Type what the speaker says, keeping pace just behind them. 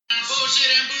Bullshit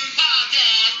and Booze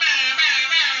Podcast.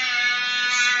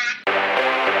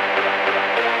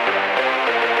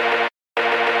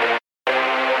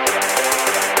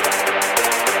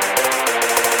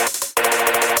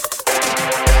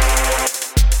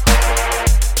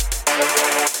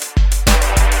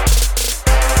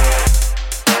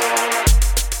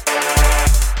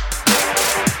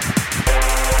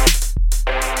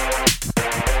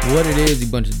 What it is, you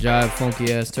bunch of jive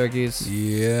funky ass turkeys.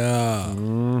 Yeah.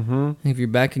 If you're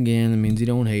back again, that means you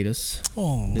don't hate us.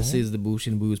 Oh. This is the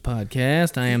Bullshit and Booze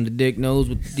Podcast. I am the dicknose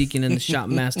with the deacon and the shop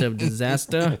master of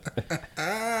disaster.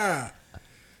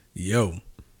 Yo.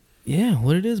 Yeah,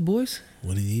 what it is, boys.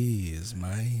 What it is,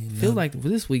 man. Feel like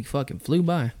this week fucking flew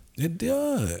by. It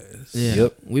does. Yeah.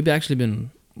 Yep. We've actually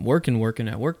been working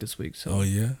at work this week. So Oh,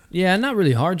 yeah? yeah, not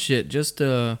really hard shit. Just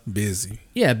Busy.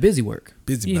 yeah, busy work.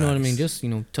 Busy You know what I bodies.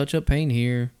 mean? Just touch up paint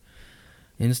here,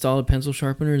 install a pencil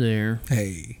sharpener there.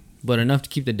 Hey. But enough to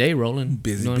keep the day rolling.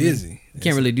 Busy, you know what I mean? busy. You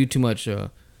can't really do too much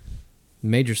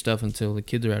major stuff until the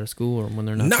kids are out of school or when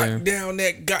they're not there. Knock down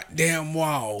that goddamn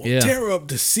wall. Yeah. Tear up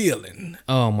the ceiling.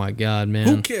 Oh my God, man.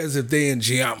 Who cares if they're in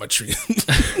geometry?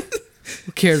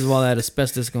 Who cares if all that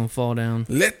asbestos gonna fall down?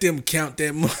 Let them count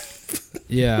that money.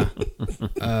 Yeah.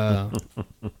 I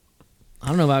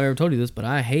don't know if I've ever told you this, but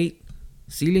I hate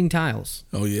ceiling tiles.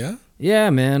 Oh, yeah? Yeah,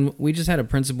 man. We just had a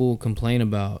principal complain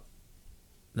about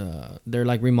they're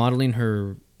like remodeling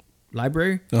her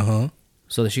library. Uh-huh.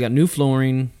 So that she got new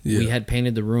flooring. Yeah. We had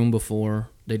painted the room before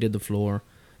they did the floor.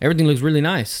 Everything looks really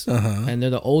nice. Uh-huh. And they're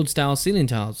the old style ceiling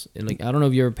tiles. And like, I don't know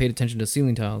if you ever paid attention to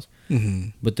ceiling tiles, Mm-hmm.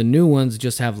 but the new ones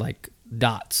just have like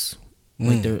dots.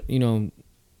 Like they're,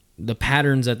 the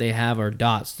patterns that they have are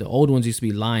dots. The old ones used to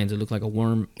be lines. It looked like a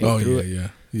worm ate Oh, through yeah,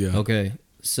 it. yeah. Okay.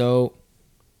 So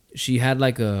she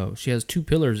has two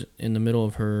pillars in the middle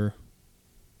of her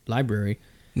library.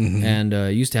 Mm-hmm. And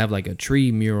used to have like a tree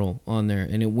mural on there,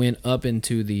 and it went up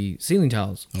into the ceiling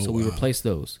tiles. Oh, So we wow. replaced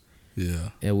those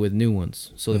Yeah. with new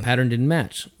ones. So the pattern didn't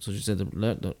match. So she said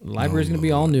the library's gonna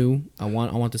be all new. I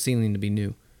want the ceiling to be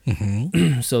new.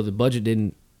 Mm-hmm. So the budget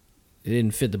didn't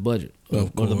fit the budget, or the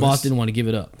course. boss didn't want to give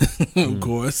it up. Of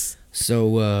course.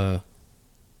 So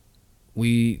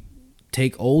we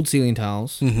take old ceiling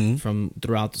tiles Mm-hmm. from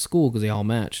throughout the school because they all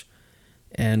match,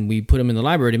 and we put them in the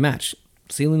library to match.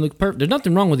 Ceiling look perfect. There's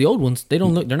nothing wrong with the old ones. They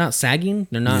don't look. They're not sagging.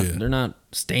 They're not. Yeah. They're not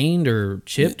stained or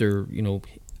chipped or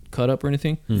cut up or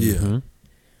anything. Yeah.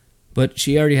 But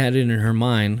she already had it in her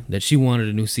mind that she wanted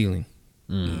a new ceiling.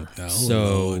 Oh,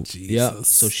 So Lord Jesus. yeah.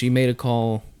 So she made a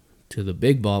call to the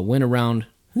big boss. Went around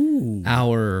Ooh.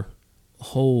 our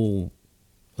whole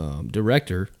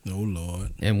director Oh,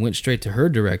 Lord. and went straight to her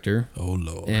director. Oh,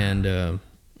 Lord. And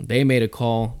they made a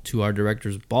call to our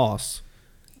director's boss,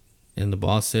 and the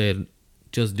boss said,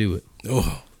 "Just do it."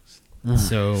 Oh.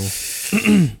 So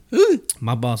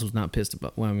my boss was not pissed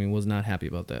about. Was not happy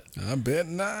about that. I bet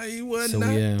he was So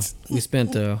not. we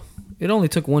spent. It only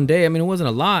took one day. I mean, it wasn't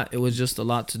a lot. It was just a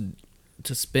lot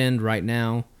to spend right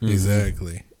now.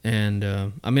 Exactly. And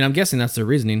I'm guessing that's their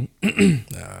reasoning. Could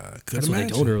That's what they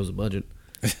told her it was a budget.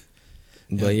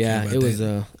 But yeah, about it was.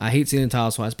 I hate ceiling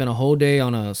tiles, so I spent a whole day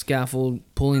on a scaffold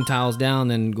pulling tiles down,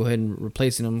 then go ahead and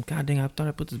replacing them. God dang, I thought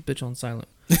I put this bitch on silent.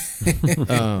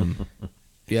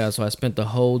 Yeah, so I spent the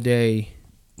whole day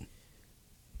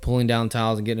pulling down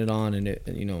tiles and getting it on, and it,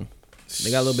 they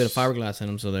got a little bit of fiberglass in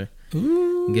them, so they're get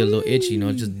a little itchy,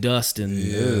 just dust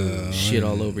and shit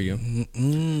all over you.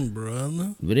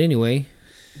 Brother. But anyway,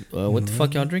 what the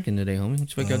fuck y'all drinking today, homie? What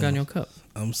the fuck y'all got in your cup?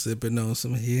 I'm sipping on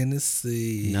some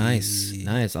Hennessy.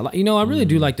 Nice. I really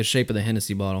do like the shape of the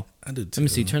Hennessy bottle. I do too. Let me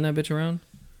see. Turn that bitch around.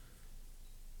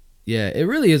 Yeah, it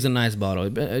really is a nice bottle.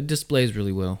 It displays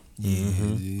really well.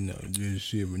 Yeah, just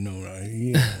sipping on right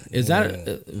here. Is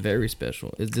that very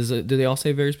special? Do they all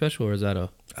say very special, or is that a?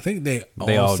 I think they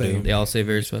all say. do. They all say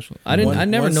very special. I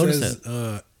never one noticed says,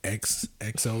 that.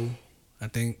 XO, I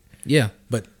think. Yeah.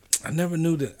 But I never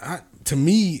knew that. To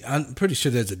me, I'm pretty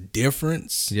sure there's a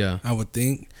difference. Yeah. I would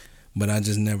think, but I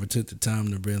just never took the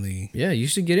time to really. Yeah, you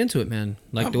should get into it, man.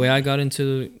 Like the way I got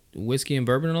into whiskey and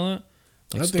bourbon and all that.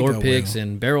 Like I think store I picks will.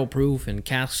 and barrel proof and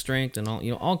cask strength and all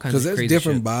all kinds of Because crazy there's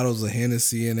different shit. bottles of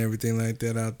Hennessy and everything like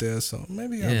that out there, so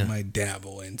maybe I Yeah. might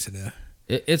dabble into that.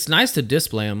 It's nice to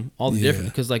display them, all the different,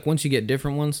 because like once you get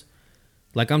different ones,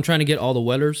 like I'm trying to get all the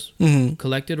Wellers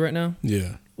collected right now.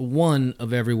 Yeah. One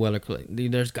of every Weller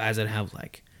collected. There's guys that have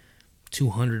like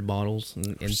 200 bottles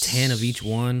and 10 of each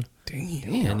one.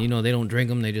 Damn. And they don't drink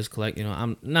them, they just collect.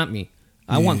 I'm not me.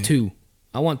 I want two.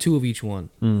 I want two of each one.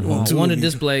 You want two One to of each.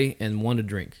 display and one to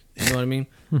drink. You know what I mean?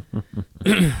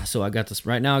 So I got this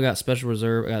right now. I got special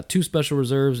reserve. I got two special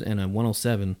reserves and a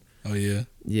 107. Oh yeah.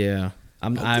 Yeah.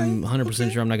 I'm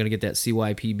 100% sure I'm not gonna get that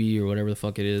CYPB or whatever the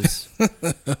fuck it is.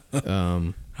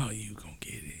 How you gonna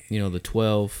get it? You know, the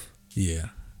 12. Yeah.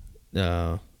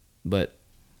 But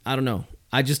I don't know.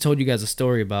 I just told you guys a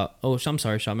story about. Oh, I'm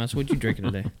sorry, Shotmaster. What you drinking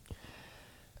today?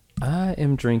 I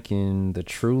am drinking the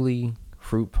Truly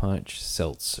Fruit Punch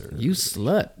Seltzer. You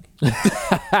slut. You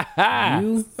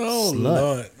Oh slut.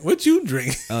 Lord, what you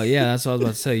drink? Oh yeah, that's what I was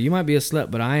about to say. You might be a slut,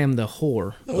 but I am the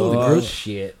whore of the Oh, group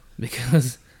shit.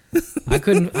 because I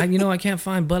couldn't. I can't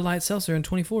find Bud Light Seltzer in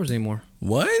 24s anymore.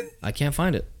 What? I can't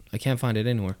find it. I can't find it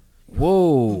anywhere.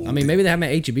 Whoa. I mean, maybe they have them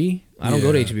at H-E-B. I don't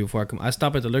go to Yeah. H-E-B before I come. I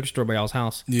stop at the liquor store by y'all's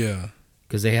house Yeah.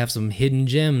 because they have some hidden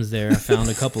gems there. I found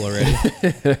a couple already,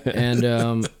 and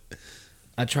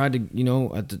I tried to,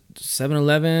 at the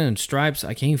 7-Eleven and Stripes.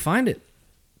 I can't even find it.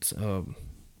 It's,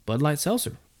 Bud Light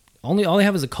Seltzer. All they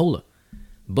have is a cola.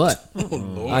 But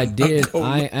I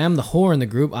am the whore in the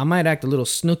group. I might act a little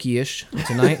snooky-ish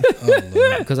tonight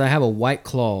because I have a White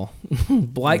Claw.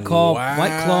 White Claw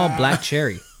Black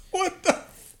Cherry. What the?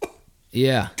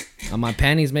 Yeah. My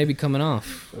panties may be coming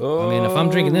off. I mean, if I'm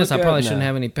drinking this, I look probably out shouldn't now.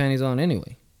 have any panties on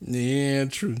anyway. Yeah,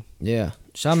 true. Yeah.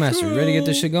 Shotmaster, you ready to get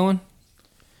this shit going?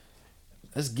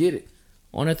 Let's get it.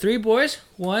 On a 3, boys.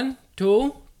 1,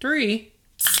 2, 3.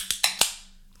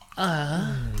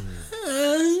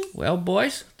 Well,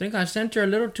 boys, think I sent her a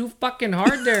little too fucking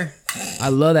hard there. I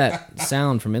love that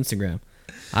sound from Instagram.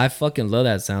 I fucking love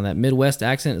that sound. That Midwest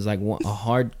accent is like a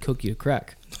hard cookie to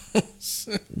crack.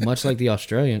 Much like the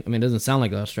Australian. I mean, it doesn't sound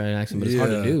like the Australian accent, but it's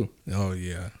hard to do. Oh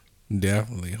yeah,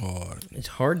 definitely hard. It's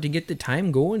hard to get the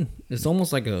time going. It's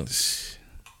almost like a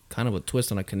kind of a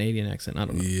twist on a Canadian accent. I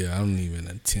don't know. Yeah, I don't even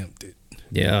attempt it.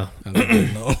 Yeah. I leave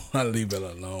it alone. I leave it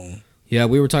alone. Yeah,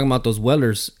 we were talking about those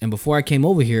Wellers, and before I came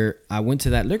over here, I went to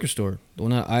that liquor store. The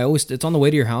one it's on the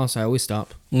way to your house. I always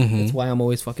stop. That's why I'm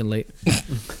always fucking late.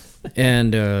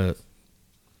 And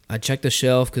I checked the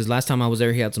shelf because last time I was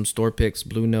there, he had some store picks,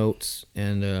 Blue Notes,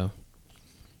 and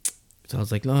so I was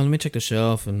like, "Oh, let me check the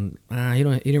shelf." And he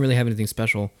didn't really have anything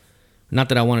special, not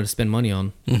that I wanted to spend money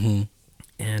on.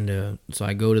 And so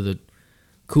I go to the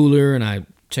cooler and I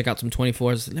check out some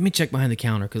 24s. Let me check behind the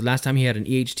counter because last time he had an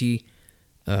EHT.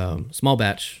 Small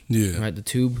batch, right? The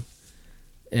tube,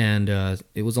 and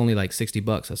it was only like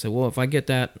 $60. I said, well, if I get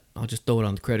that, I'll just throw it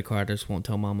on the credit card. I just won't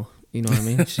tell Mama. You know what I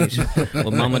mean?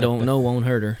 What Mama don't know won't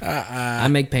hurt her. I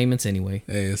make payments anyway.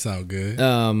 Hey, it's all good.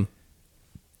 And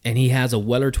he has a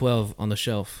Weller 12 on the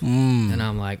shelf, and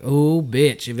I'm like, oh,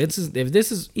 bitch! If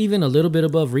this is even a little bit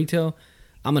above retail,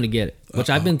 I'm gonna get it. Which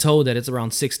I've been told that it's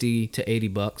around $60 to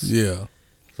 $80. Yeah.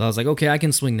 So I was like, okay, I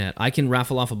can swing that. I can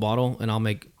raffle off a bottle, and I'll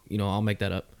make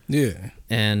that up. Yeah.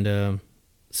 And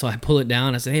so I pull it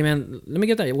down. I said, hey, man, let me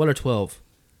get that Weller 12.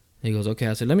 And he goes, okay.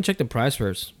 I said, let me check the price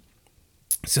first.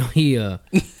 So he, and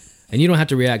you don't have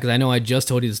to react because I know I just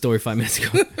told you the story 5 minutes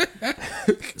ago.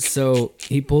 So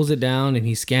he pulls it down and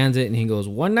he scans it and he goes,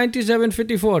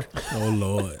 $197.54. Oh,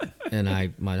 Lord.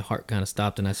 And my heart kind of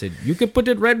stopped and I said, you can put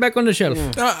it right back on the shelf.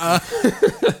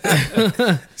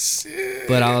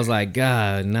 But I was like,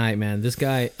 God night, man. This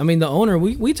guy, I mean, the owner,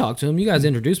 we talked to him. You guys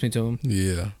introduced me to him.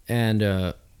 Yeah.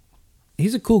 And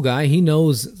he's a cool guy. He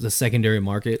knows the secondary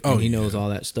market. And he knows all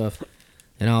that stuff.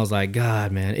 And I was like,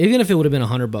 God, man. Even if it would have been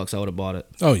 $100, I would have bought it.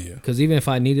 Oh, yeah. Because even if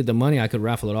I needed the money, I could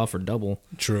raffle it off for double.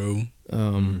 True. You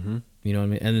know what I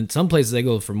mean? And in some places, they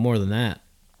go for more than that.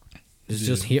 It's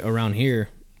just here around here.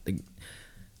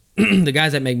 The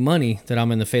guys that make money that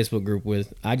I'm in the Facebook group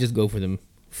with, I just go for them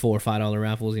 $4 or $5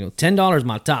 raffles. $10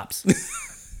 my tops.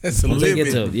 That's a Once it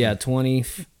limit. gets 20.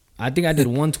 I think I did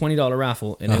one $20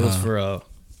 raffle, and it was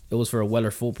for a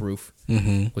Weller Foolproof,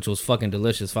 which was fucking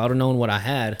delicious. If I would have known what I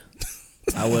had,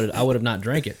 I would have not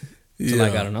drank it until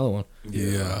I got another one.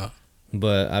 Yeah.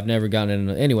 But I've never gotten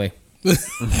it. Anyway.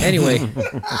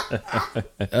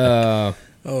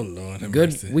 Oh, Lord. have Good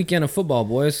mercy. weekend of football,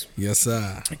 boys. Yes,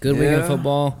 sir. Good weekend of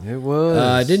football. It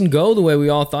was. It didn't go the way we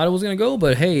all thought it was going to go,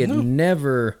 but hey, it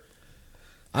never.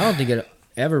 I don't think it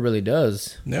ever really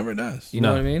does. Never does. You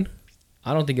know what I mean?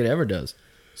 I don't think it ever does.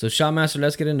 So, Shotmaster,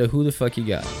 let's get into who the fuck you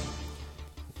got.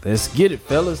 Let's get it,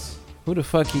 fellas. Who the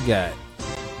fuck you got?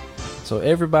 So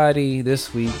everybody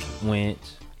this week went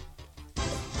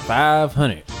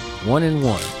 500, 1-1.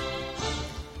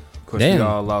 Of course, Damn. we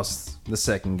all lost the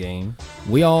second game.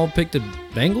 We all picked the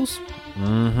Bengals?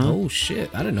 Mm-hmm. Oh, shit.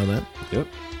 I didn't know that. Yep.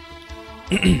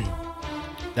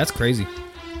 That's crazy.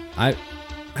 I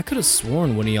could have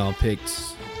sworn one of y'all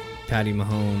picked Patty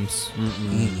Mahomes.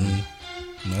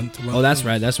 Oh, that's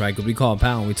right. That's right. Because we called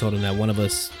Powell and we told him that one of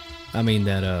us,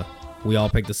 we all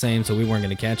picked the same, so we weren't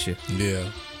going to catch you. Yeah.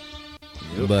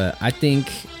 But I think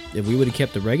if we would have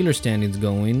kept the regular standings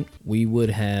going, we would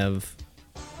have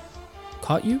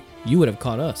caught you. You would have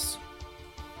caught us,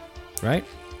 right?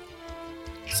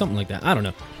 Something like that. I don't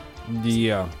know.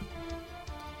 Yeah.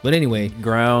 But anyway,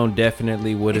 Ground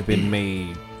definitely would have been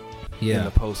made in yeah,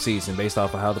 the postseason based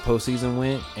off of how the postseason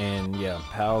went. And yeah,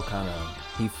 Powell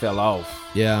he fell off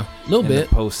yeah, a little in bit.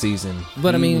 the postseason.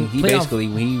 But I mean, he playoff- basically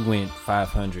he went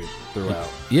 500 throughout.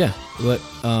 Yeah, but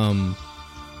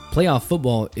playoff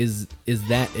football is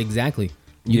that exactly.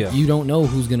 You don't know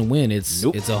who's gonna win. It's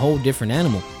a whole different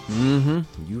animal.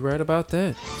 Mm-hmm. You right about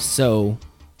that. So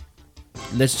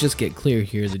let's just get clear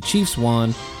here. The Chiefs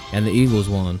won and the Eagles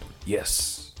won.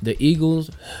 Yes. The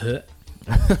Eagles are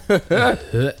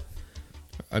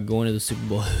going to the Super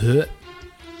Bowl.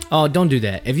 Oh, don't do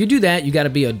that. If you do that, you got to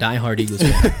be a diehard Eagles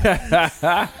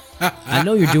fan. I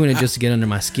know you're doing it just to get under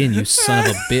my skin, you son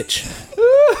of a bitch.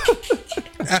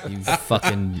 You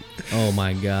fucking... Oh,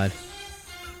 my God.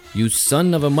 You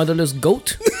son of a motherless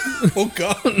goat. Oh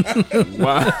God!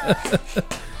 Wow.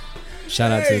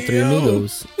 Shout out to the Three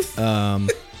Amigos.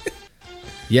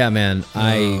 Yeah, man.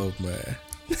 Oh man.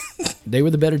 They were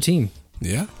the better team.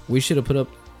 Yeah. We should have put up...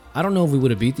 I don't know if we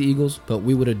would have beat the Eagles, but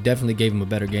we would have definitely gave them a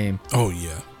better game. Oh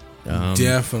yeah.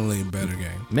 Definitely a better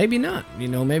game. Maybe not.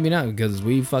 Maybe not, because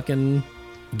we fucking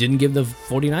didn't give the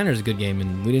 49ers a good game,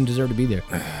 and we didn't deserve to be there.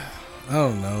 I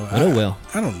don't know. But oh well.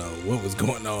 I don't know what was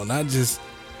going on.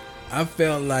 I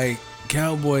felt like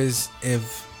Cowboys,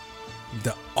 if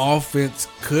the offense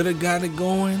could have got it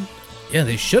going, Yeah,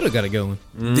 they should have got it going.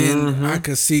 then I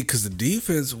could see, because the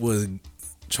defense was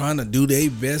trying to do their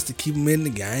best to keep them in the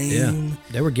game. Yeah,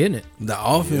 they were getting it. The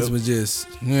offense was just,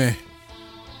 and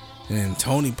then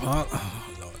Tony Pollard. Oh,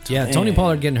 Lord. Yeah, Tony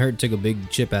Pollard getting hurt took a big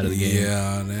chip out of the game.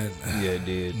 Yeah, Yeah, it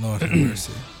did. Lord have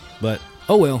mercy. But,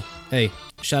 oh well. Hey,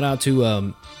 shout out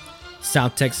to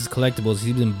South Texas Collectibles.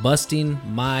 He's been busting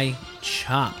my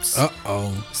chops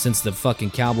since the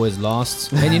fucking Cowboys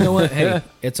lost. And you know what? Hey,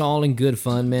 it's all in good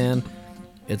fun, man.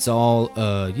 It's all,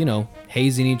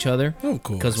 hazing each other. Of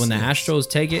course. Because when the Astros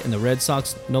take it and the Red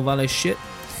Sox no vale shit,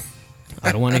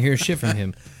 I don't want to hear shit from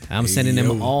him. I'm sending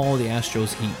them all the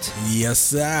Astros heat. Yes,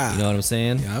 sir. You know what I'm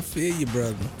saying? Yeah, I feel you,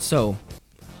 brother. So,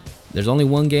 there's only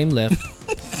one game left.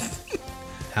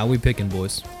 How we picking,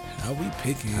 boys? How we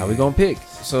picking? How we gonna pick?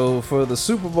 So for the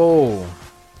Super Bowl,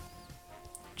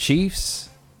 Chiefs,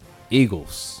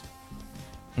 Eagles.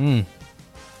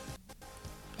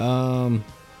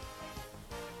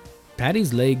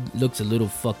 Patty's leg looks a little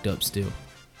fucked up still.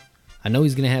 I know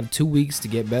he's gonna have 2 weeks to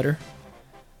get better,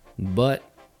 but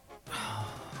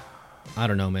I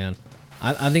don't know, man.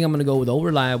 I think I'm gonna go with old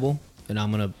reliable, and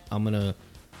I'm gonna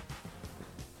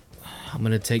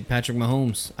take Patrick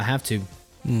Mahomes. I have to.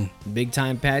 Big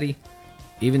time Patty.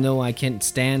 Even though I can't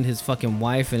stand his fucking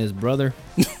wife and his brother.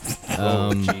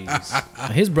 Jeez.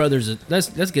 His brother's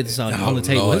let's get this on the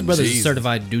table. Lord His brother's Jesus. a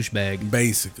certified douchebag.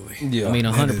 Basically. Yeah. I mean,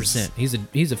 that 100%.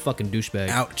 He's a fucking douchebag.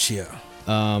 Ouch, yeah.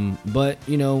 But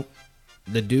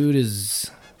the dude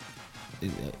is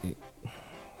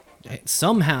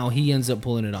somehow he ends up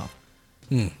pulling it off.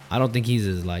 I don't think he's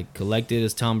as collected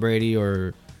as Tom Brady,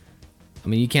 or I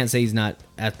mean, you can't say he's not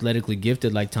athletically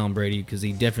gifted like Tom Brady, because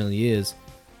he definitely is.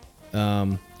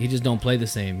 He just don't play the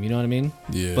same. You know what I mean?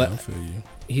 Yeah, but I feel you.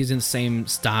 He's in the same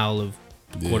style of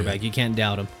quarterback. You can't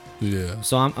doubt him. Yeah.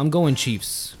 So I'm going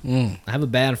Chiefs. I have a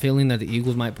bad feeling that the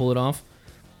Eagles might pull it off,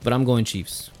 but I'm going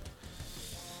Chiefs.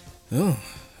 Oh,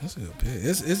 that's a good pick.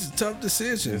 It's a tough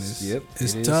decision. It's it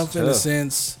tough is in a tough.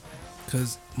 sense,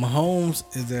 because Mahomes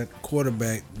is that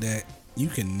quarterback that you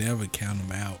can never count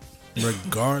him out,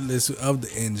 regardless of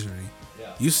the injury.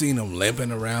 You seen him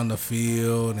limping around the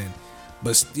field,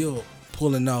 but still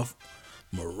pulling off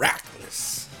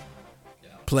miraculous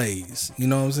plays. You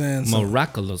know what I'm saying?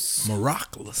 Miraculous.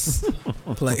 Miraculous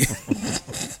play.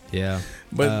 Yeah.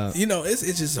 But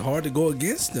it's just hard to go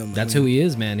against him. That's who he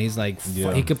is, man. He's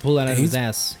he could pull it out of his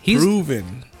ass. He's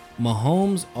proven.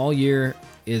 Mahomes all year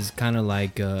is kind of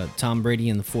like Tom Brady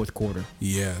in the fourth quarter.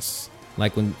 Yes.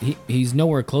 Like when he's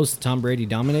nowhere close to Tom Brady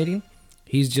dominating.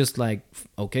 He's just like,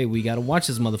 okay, we got to watch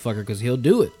this motherfucker because he'll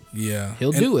do it. Yeah.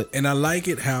 He'll do it. And I like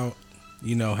it how,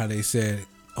 how they said,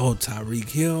 oh, Tyreek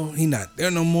Hill, he not there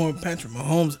no more. Patrick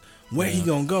Mahomes, where he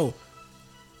gonna go?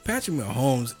 Patrick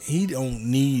Mahomes, he don't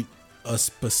need a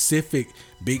specific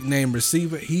big name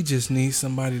receiver. He just needs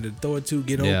somebody to throw it to,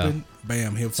 get open,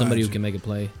 bam, he'll find Somebody you. who can make a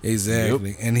play. Exactly.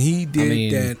 Yep. And he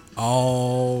did that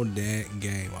all that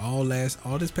game. All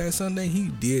this past Sunday, he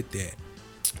did that.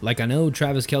 Like, I know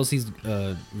Travis Kelce's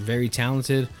very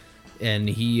talented, and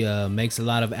he makes a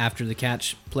lot of after the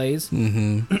catch plays.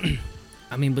 Mm-hmm.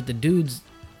 I mean, but the dude's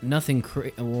nothing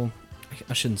crazy. Well,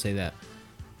 I shouldn't say that.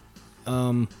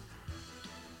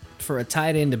 for a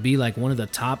tight end to be like one of the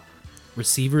top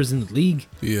receivers in the league,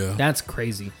 Yeah, that's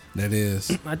crazy. that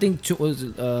is. I think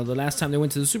was the last time they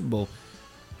went to the Super Bowl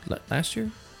last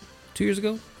year, 2 years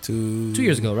ago, 2 2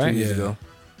 years ago, right? 2 years ago.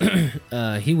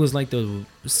 He was like the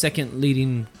second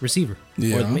leading receiver.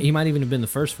 Yeah. Or he might even have been the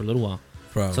first for a little while.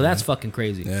 Probably. So that's fucking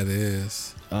crazy. That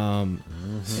is. And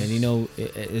you know,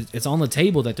 it's on the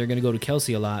table that they're going to go to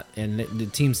Kelsey a lot, and the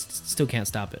teams still can't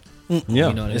stop it. Yeah,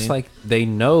 You know what I it's mean? like they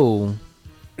know,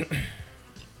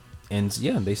 and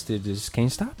yeah, they still just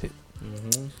can't stop it.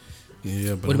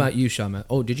 Yeah, but What about you, Shaman?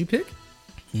 Oh, did you pick?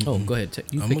 Oh, go ahead.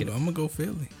 You I'm pick it. gonna go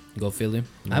Philly. Go Philly.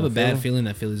 I have a bad Philly? feeling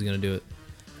that Philly's going to do it.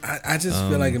 I just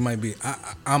feel like it might be.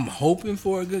 I'm hoping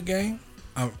for a good game.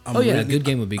 I'm a good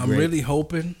game would be I'm great. really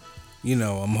hoping. You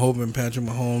know, I'm hoping Patrick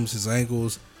Mahomes, his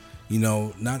ankles, you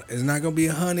know, it's not gonna be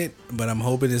 100, but I'm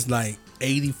hoping it's like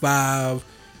 85.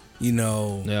 You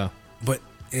know, Yeah. but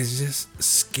it's just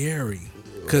scary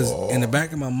because in the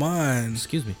back of my mind,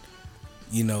 Excuse me.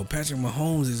 you know, Patrick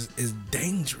Mahomes is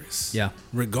dangerous. Yeah.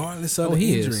 Regardless of the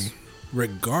he injury. is.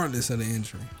 Regardless of the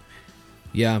injury.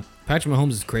 Yeah, Patrick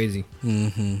Mahomes is crazy.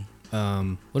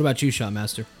 What about you,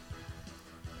 Shotmaster?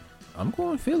 I'm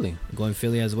going Philly. Going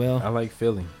Philly as well? I like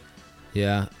Philly.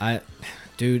 Yeah,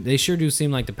 dude, they sure do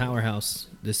seem like the powerhouse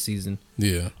this season.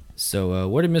 Yeah. So,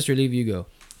 where did Mr. Leave you go?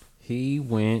 He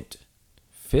went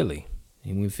Philly.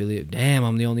 He went Philly. Damn,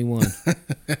 I'm the only one.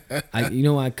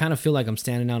 I kind of feel like I'm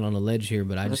standing out on a ledge here,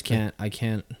 but I just can't. I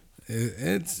can't.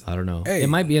 It's I don't know. Hey. It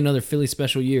might be another Philly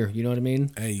special year. You know what I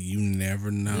mean? hey, you never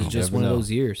know. It's just never one of know.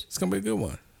 those years. It's gonna be a good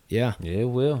one. Yeah, Yeah, it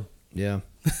will. yeah.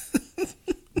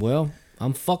 Well,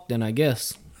 I'm fucked then, I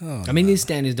guess. Oh, I mean, these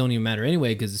standings don't even matter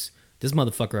anyway because this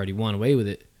motherfucker already won away with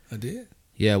it. I did.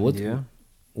 Yeah. Yeah.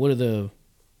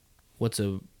 What's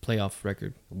a playoff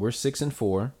record? We're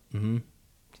 6-4, Mm-hmm.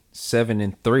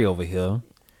 7-3 over here,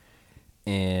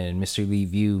 and Mr.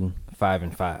 Leave you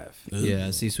 5-5.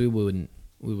 Yeah. See, so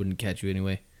we wouldn't catch you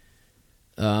anyway.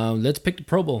 Let's pick the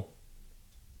Pro Bowl.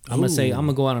 I'm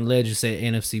gonna go out on a ledge and say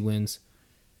NFC wins.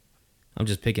 I'm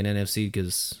just picking NFC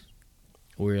because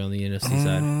we're on the NFC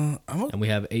side, and we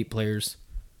have 8 players.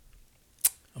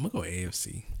 I'm gonna go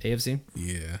AFC. AFC.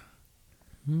 Yeah.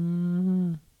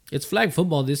 It's flag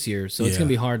football this year, so it's Yeah. gonna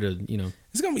be hard to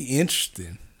It's gonna be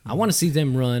interesting. I want to see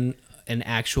them run an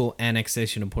actual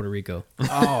annexation of Puerto Rico.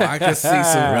 Oh, I could see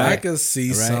some. Right. I could see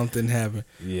Right. something happen.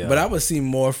 Yeah. But I would see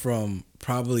more from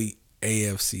probably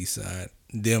AFC side,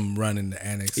 them running the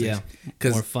annexation. Yeah,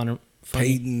 Because more funny.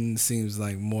 Peyton seems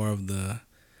like more of the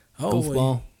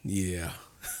Goofball. Yeah.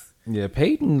 Yeah,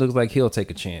 Peyton looks like he'll take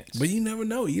a chance. But you never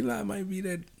know. Eli might be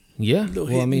that. Yeah. Little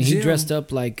Well, I mean, he hidden gem. dressed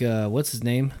up like what's his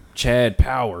name? Chad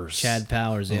Powers. Chad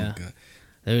Powers. Yeah. God.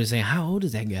 They were saying, how old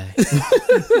is that guy?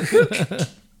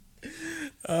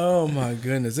 Oh my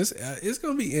goodness, it's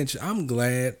gonna be interesting.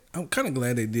 I'm kind of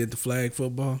glad they did the flag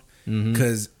football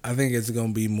because I think it's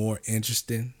gonna be more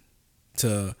interesting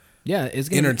to Yeah, it's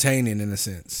gonna entertaining in a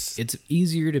sense. it's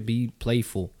easier to be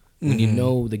playful when you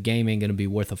know the game ain't gonna be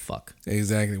worth a fuck.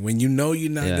 Exactly. When you know you're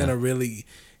not Yeah. gonna really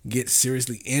get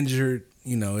seriously injured,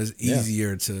 you know, it's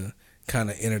easier to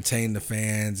kind of entertain the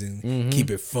fans and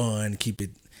keep it fun, keep it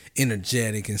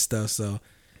energetic and stuff. So,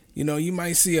 you know, you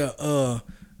might see a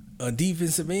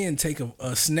defensive end take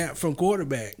a snap from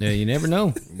quarterback. Yeah, you never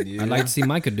know. I'd like to see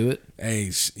Micah do it.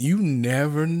 Hey, you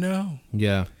never know.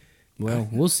 Yeah. Well,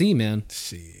 we'll see, man.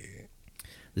 Shit.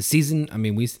 The season, I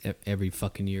mean, every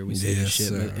fucking year we say this Yes, shit.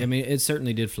 sir. But, I mean, it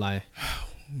certainly did fly.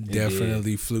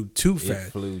 Definitely flew too It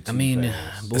fast. flew too I mean,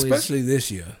 fast. boys. Especially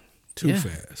this year. Too Yeah.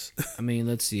 fast. I mean,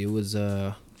 let's see. It was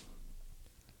our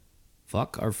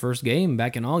first game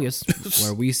back in August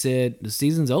where we said the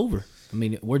season's over. I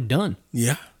mean, we're done.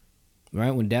 Yeah.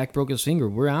 Right? When Dak broke his finger,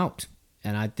 we're out.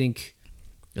 And I think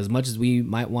as much as we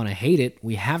might want to hate it,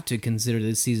 we have to consider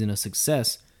this season a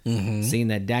success. Seeing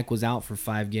that Dak was out for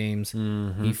 5 games,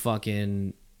 he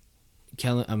fucking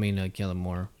Kellen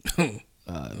Moore.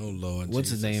 Oh Lord. What's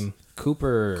his Jesus. name?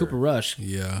 Cooper Rush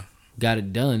Yeah. got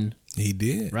it done. He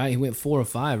did. Right? He went 4 or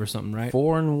 5 or something, right?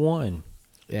 4-1.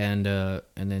 And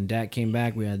then Dak came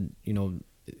back. We had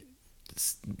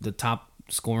the top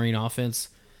scoring offense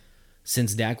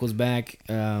since Dak was back.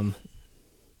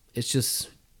 It's just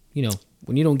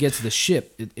when you don't get to the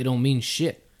ship, it don't mean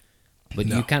shit. But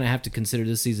No. you kind of have to consider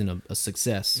this season a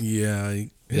success. Yeah.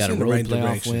 It's got a in the road right playoff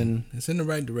direction. win. It's in the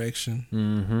right direction.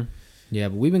 Mm-hmm. Yeah,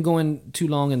 but we've been going too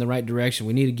long in the right direction.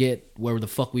 We need to get where the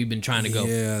fuck we've been trying to go.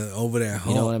 Yeah, over that hump.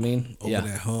 You know what I mean? Over Yeah.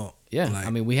 that hump. Yeah, Like, I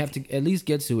mean, we have to at least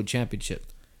get to a championship,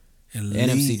 at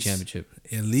NFC least- championship.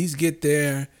 At least get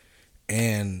there,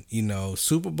 and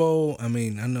Super Bowl. I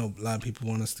mean, I know a lot of people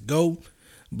want us to go,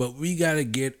 but we gotta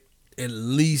get at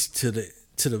least to the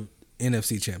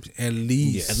NFC Championship. At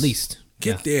least, At least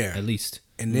get there. At least,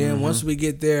 and then once we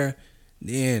get there,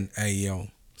 then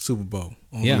Super Bowl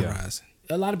on the horizon.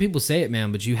 A lot of people say it,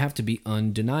 man, but you have to be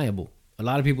undeniable. A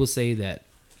lot of people say that,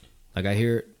 like I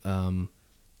hear it on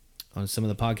some of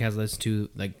the podcasts I listen to,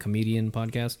 like comedian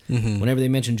podcasts. Whenever they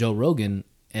mention Joe Rogan,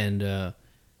 and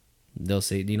they'll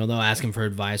say, they'll ask him for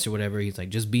advice or whatever. He's like,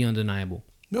 just be undeniable.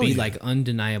 Be like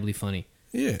undeniably funny.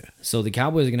 Yeah. So the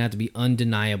Cowboys are gonna have to be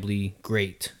undeniably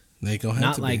great. They gonna have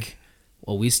Not to like, be.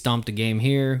 well, we stomped a game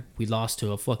here, we lost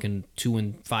to a fucking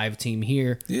 2-5 team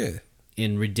here. Yeah.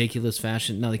 In ridiculous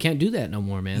fashion. No, they can't do that no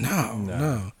more, man.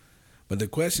 No. But the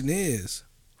question is,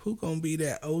 who gonna be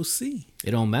that OC?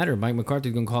 It don't matter. Mike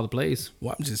McCarthy's gonna call the plays.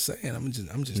 Well, I'm just saying. I'm just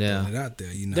throwing it out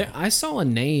there. I saw a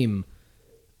name.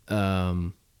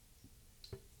 Was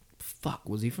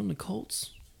he from the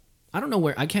Colts? I don't know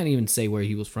where. I can't even say where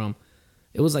he was from.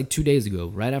 It was like 2 days ago,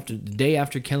 the day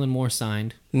after Kellen Moore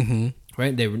signed. Mm-hmm.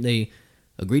 Right? They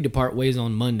agreed to part ways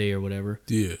on Monday or whatever.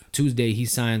 Yeah. Tuesday he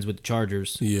signs with the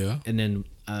Chargers. Yeah. And then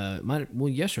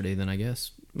yesterday then I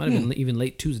guess might have been even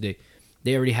late Tuesday.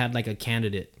 They already had like a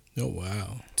candidate. Oh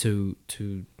wow. To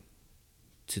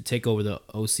take over the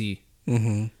OC.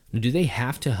 Mm-hmm. Do they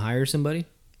have to hire somebody?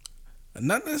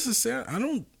 Not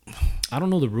necessarily. I don't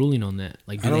know the ruling on that.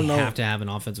 Like, do they have to have an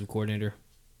offensive coordinator?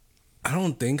 I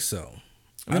don't think so.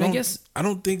 I guess I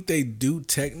don't think they do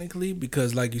technically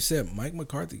because, like you said, Mike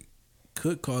McCarthy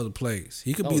could call the plays.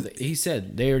 He could be.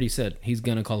 They already said he's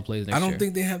gonna call the plays next year. I don't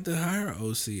think they have to hire an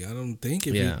OC. I don't think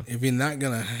if you're not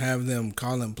gonna have them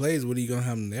calling plays, what are you gonna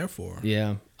have them there for?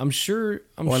 Yeah, I'm sure.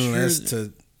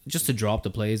 Just to drop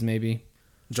the plays, maybe.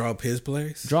 Drop his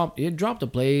plays. Drop the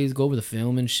plays. Go over the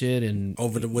film and shit, and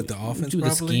with the offense. Do the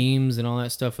schemes and all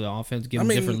that stuff for the offense. Give them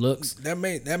different looks. That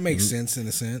makes sense in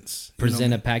a sense.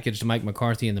 Present a package to Mike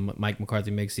McCarthy, and then Mike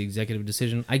McCarthy makes the executive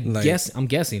decision. I'm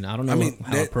guessing. I don't know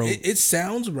it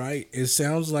sounds right. It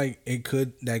sounds like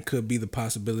that could be the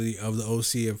possibility of the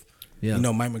OC if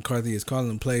Mike McCarthy is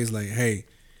calling plays like, hey,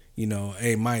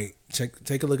 hey Mike,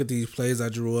 take a look at these plays I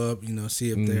drew up.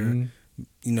 See if they're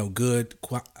good,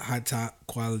 high top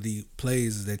quality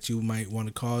plays that you might want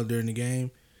to call during the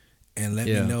game, and let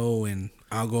me know, and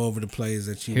I'll go over the plays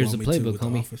that you want me to with the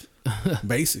offense.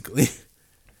 Basically.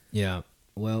 Yeah.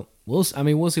 Well, we'll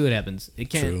see what happens. It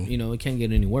can't, it can't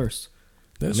get any worse.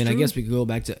 That's true. I guess we could go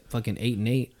back to fucking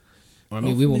 8-8. Or,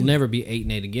 we will never be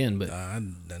 8-8 again. But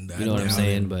you know what I'm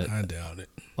saying. But I doubt it.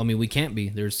 We can't be.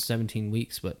 There's 17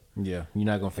 weeks, but yeah, you're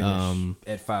not gonna finish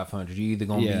at 500. You're either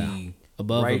gonna be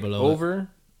above or below over,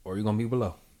 or you're gonna be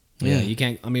below. Yeah, you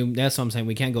can't. that's what I'm saying.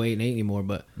 We can't go 8-8 anymore,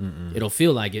 but it'll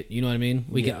feel like it. You know what I mean?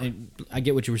 We can. I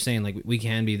get what you were saying. Like we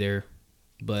can be there,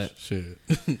 but shit.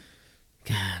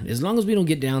 God, as long as we don't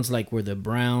get down to like where the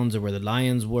Browns or where the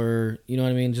Lions were, you know what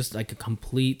I mean? Just like a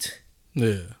complete.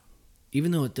 Yeah.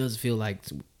 Even though it does feel like,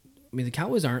 the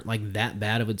Cowboys aren't like that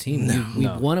bad of a team. We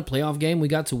won a playoff game. We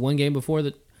got to one game before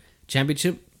the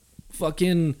championship.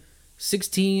 Fucking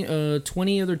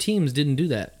 20 other teams didn't do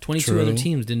that. 22 other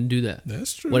teams didn't do that.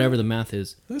 That's true. Whatever the math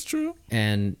is. That's true.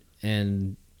 And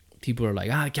people are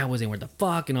like, Cowboys ain't worth the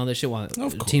fuck and all that shit. While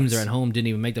teams are at home, didn't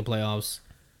even make the playoffs.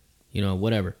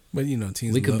 Whatever. But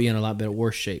teams. We could be in a lot better,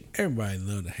 worse shape. Everybody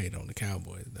love to hate on the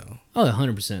Cowboys though. Oh,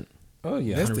 100%. Oh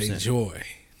yeah, that's their joy.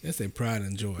 That's their pride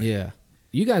and joy. Yeah.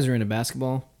 You guys are into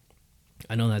basketball.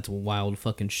 I know that's a wild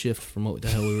fucking shift from what the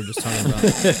hell we were just talking about.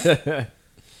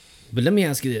 But let me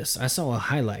ask you this. I saw a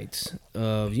highlight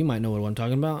of, you might know what I'm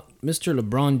talking about, Mr.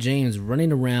 LeBron James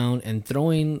running around and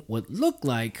throwing what looked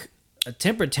like a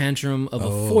temper tantrum of a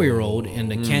 4-year-old in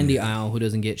the candy aisle who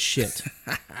doesn't get shit.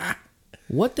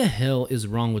 What the hell is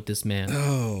wrong with this man?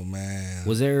 Oh, man.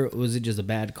 Was it just a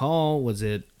bad call? Was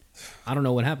it... I don't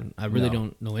know what happened. I really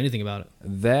don't know anything about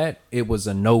it. It was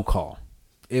a no call.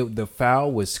 The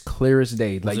foul was clear as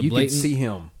day. Like you could see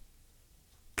him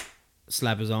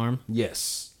slap his arm.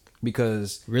 Yes,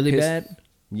 because really bad.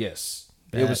 Yes,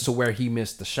 bad. It was to where he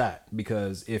missed the shot.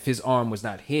 Because if his arm was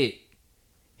not hit,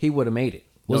 he would have made it.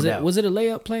 Was it a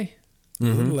layup play?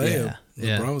 Mm-hmm. Layup.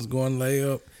 Yeah. LeBron was going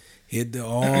layup. Hit the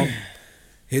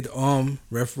arm.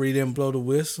 Referee didn't blow the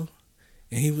whistle,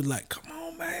 and he was like, "Come on.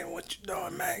 Man, what you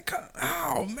doing, man?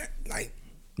 Oh, man!" Like,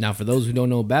 now, for those who don't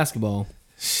know basketball,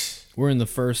 we're in the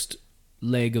first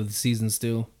leg of the season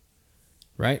still,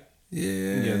 right?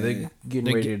 Yeah, they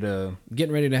getting ready to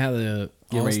have the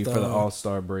ready for the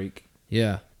All-Star break.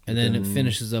 Yeah, and then it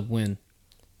finishes up when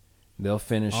they'll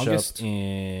finish August? Up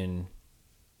in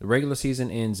the regular season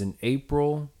ends in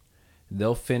April.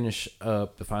 They'll finish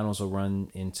up. The finals will run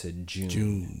into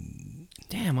June.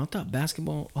 Damn, I thought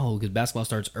basketball. Oh, because basketball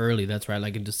starts early. That's right,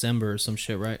 like in December or some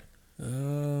shit, right?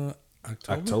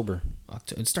 October.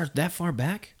 It starts that far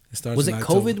back. It starts Was in it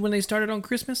October. COVID when they started on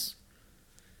Christmas?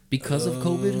 Because of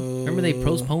COVID, remember they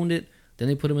postponed it. Then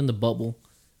they put them in the bubble,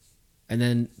 and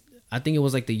then I think it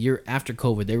was like the year after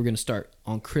COVID they were gonna start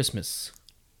on Christmas.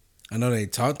 I know they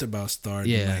talked about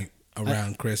starting Yeah. like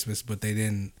around Christmas, but they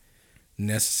didn't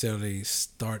necessarily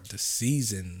start the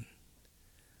season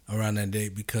around that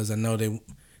date because I know they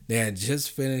had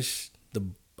just finished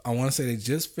I want to say they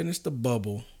just finished the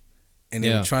bubble, and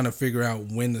they were trying to figure out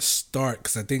when to start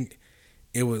because I think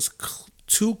it was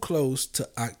too close to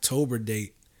October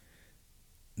date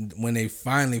when they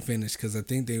finally finished because I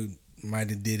think they might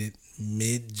have did it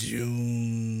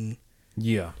mid-June.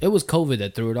 Yeah. It was COVID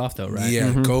that threw it off, though, right?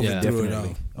 Yeah, COVID Yeah. threw it Definitely.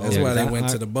 off. That's Yeah, why they 'cause went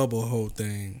I- to the bubble whole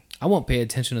thing. I won't pay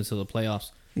attention until the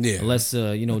playoffs, Yeah, unless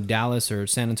Dallas or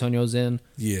San Antonio's in,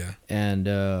 yeah, and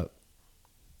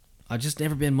I just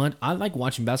never been much. I like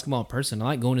watching basketball in person. I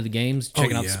like going to the games,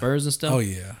 checking out the yeah. Spurs and stuff. Oh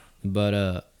yeah,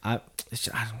 But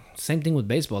same thing with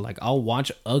baseball. Like I'll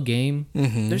watch a game.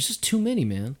 There's just too many,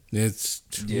 man. it's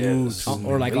too, Yes. too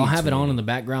Or like way I'll have it too on many. in the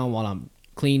background while I'm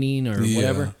cleaning or yeah,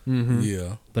 whatever.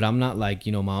 Yeah, But I'm not like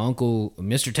my uncle,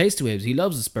 Mr. Tastewaves. He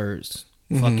loves the Spurs.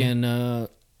 Fucking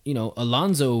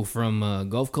Alonzo from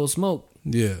Gulf Coast Smoke.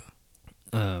 yeah.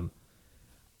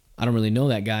 I don't really know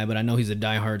that guy, but I know he's a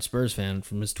diehard Spurs fan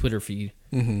from his Twitter feed.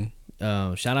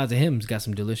 Shout out to him. He's got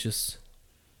some delicious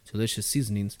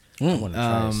seasonings. I want to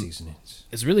try seasonings.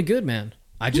 It's really good, man.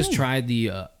 I just tried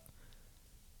the.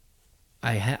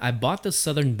 I bought the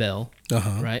Southern Belle.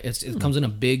 Right. It comes in a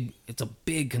big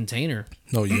container,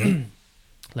 Oh yeah,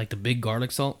 like the big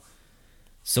garlic salt.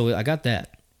 So I got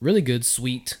that. Really good,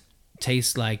 sweet.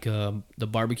 Tastes like the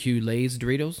barbecue Lay's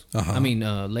Doritos. I mean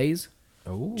Lay's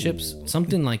chips,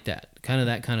 something like that.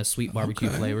 That kind of sweet barbecue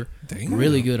flavor. Damn.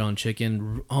 Really good on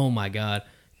chicken. Oh my god,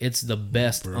 it's the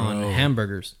best on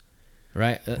hamburgers.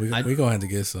 Right? we gonna have to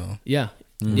get some. Yeah.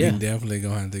 We Yeah. definitely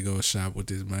gonna have to go shop with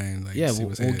this man. Like, Yeah, see we'll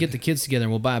what's get happening. the kids together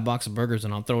and we'll buy a box of burgers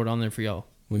and I'll throw it on there for y'all.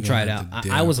 We Try it gonna out. have to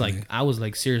I was definitely-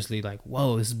 like seriously like,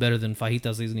 whoa, this is better than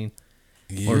fajita seasoning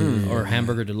Yeah. or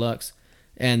hamburger deluxe.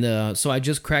 And so I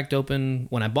just cracked open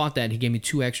when I bought that. He gave me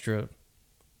 2 extra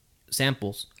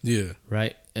samples, Yeah.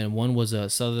 right? And one was a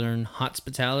Southern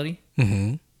Hospitality.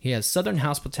 Mm-hmm. He has Southern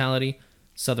Hospitality,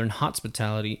 Southern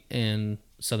Hospitality, and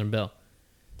Southern Belle.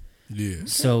 Yeah.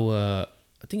 So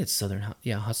I think it's Southern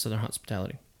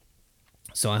Hospitality.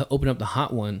 So I opened up the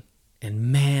hot one,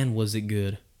 and man, was it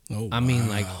good! Oh, I mean, wow.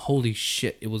 like holy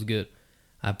shit, it was good.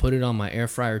 I put it on my air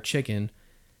fryer chicken,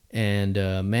 and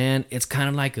man, it's kind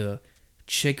of like a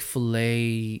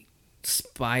Chick-fil-A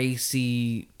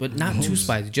spicy, but not too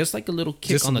spicy, just like a little kick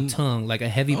Just on the some- tongue, like a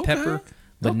heavy Okay. pepper,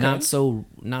 but Okay. not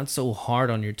so hard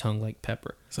on your tongue like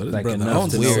pepper. So this Like brother enough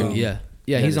owns to it. know- Weird, yeah,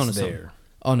 that he's on it's to something. there.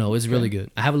 Oh no, it's really good.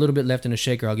 I have a little bit left in a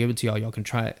shaker. I'll give it to y'all. Y'all can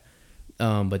try it.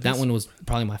 But that one was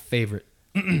probably my favorite.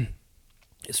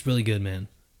 It's really good, man.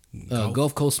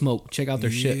 Gulf Coast Smoke. Check out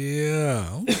their shit.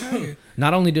 Yeah. Okay.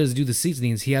 Not only does he do the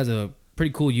seasonings, he has a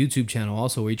pretty cool YouTube channel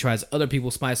also where he tries other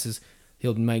people's spices.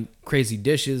 He'll make crazy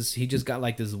dishes. He just got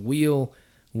like this wheel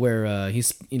where he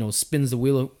spins the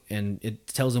wheel and it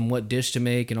tells him what dish to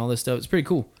make and all this stuff. It's pretty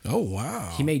cool. Oh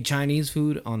wow. He made Chinese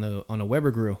food on a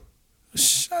Weber grill.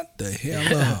 Shut the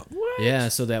hell up. Yeah,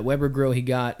 so that Weber grill he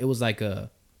got, it was like a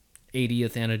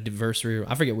 80th anniversary.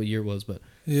 I forget what year it was, but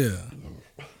Yeah.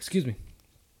 excuse me.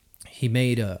 He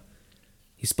made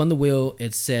he spun the wheel.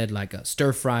 It said like a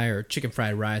stir fry or chicken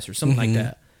fried rice or something like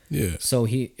that. Yeah. So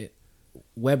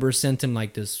Weber sent him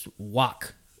like this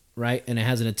wok, right? And it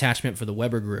has an attachment for the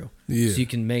Weber grill. Yeah. So you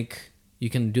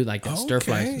can do like that stir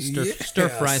fry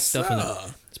Yes, stuff in sir.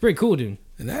 it. It's pretty cool, dude.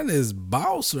 And that is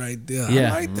boss right there.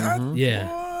 Yeah. I like that. Yeah.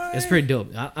 Boy. It's pretty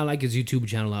dope. I like his YouTube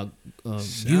channel out.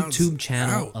 YouTube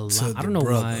channel out a to lot. I the don't know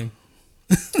brother.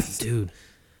 why. Dude,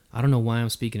 I don't know why I'm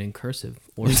speaking in cursive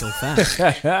or so fast.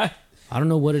 I don't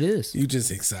know what it is. You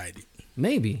just excited.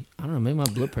 Maybe. I don't know. Maybe my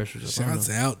blood pressure's up. I don't Shouts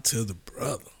know. out to the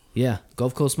brother. Yeah,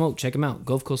 Gulf Coast Smoke. Check them out.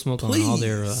 Gulf Coast Smoke on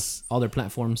Please. all their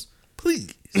platforms.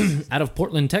 Please. Out of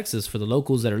Portland, Texas, for the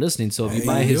locals that are listening. So if you Hey,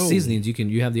 buy his yo. seasonings,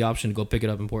 you have the option to go pick it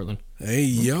up in Portland. Hey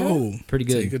yo. Pretty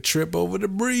good. Take a trip over the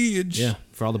bridge. Yeah,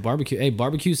 for all the barbecue. Hey,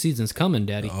 barbecue season's coming,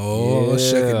 Daddy. Oh,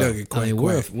 shuck it, duck it, I quack, mean,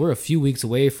 quack. we're a few weeks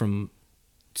away from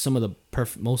some of the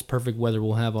most perfect weather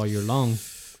we'll have all year long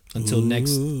until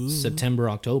next September,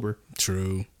 October.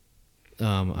 True.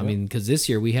 I mean, because this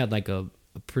year we had like a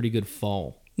pretty good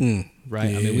fall,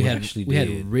 right? I mean, we actually had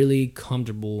did. really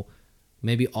comfortable,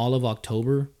 maybe all of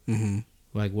October,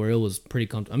 like where it was pretty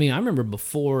comfortable. I mean, I remember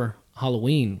before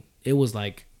Halloween, it was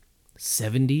like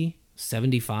 70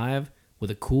 75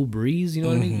 with a cool breeze. You know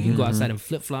what I mean? You can go outside in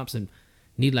flip flops and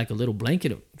need like a little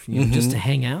blanket, just to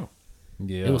hang out.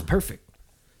 Yeah. It was perfect.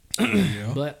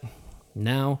 But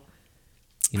now,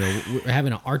 we're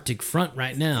having an Arctic front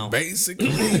right now.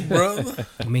 Basically, brother.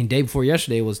 I mean, day before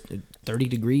yesterday it was 30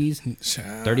 degrees,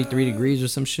 33 degrees or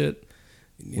some shit,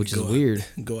 which is weird.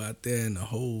 Go out there in a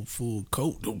whole full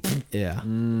coat. Yeah.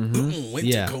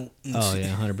 Winter coat. Oh,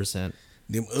 yeah, 100%.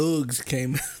 Them Uggs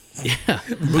came. Yeah.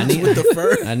 Boots with the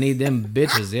fur. I need them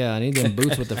bitches. Yeah, I need them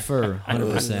boots with the fur.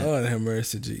 100%. Lord have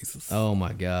mercy, Jesus. Oh,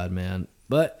 my God, man.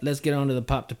 But let's get on to the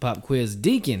Pop to Pop quiz.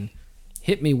 Deacon,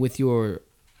 hit me with your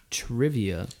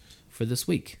trivia for this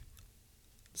week.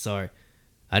 Sorry.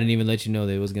 I didn't even let you know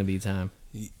that it was going to be time.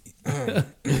 I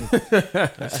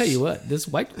tell you what, this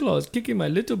White Claw is kicking my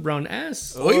little brown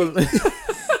ass. Oh.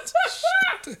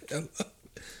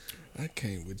 I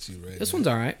can't with you right This now. one's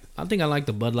all right. I think I like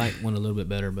the Bud Light one a little bit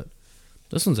better, but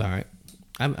this one's all right.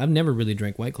 I've never really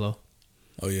drank White Claw.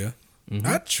 Oh, yeah?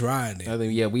 I tried it. I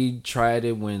think, we tried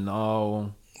it when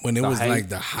It was hype. like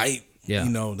the hype. Yeah.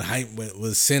 The hype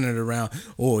was centered around,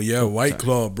 White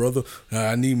Claw, brother.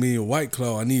 I need me a White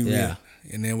Claw. I need me.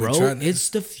 And then we Bro, tried it's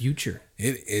the future.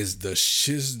 It is the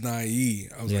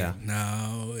shiznai. I was Yeah. like,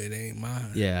 no, it ain't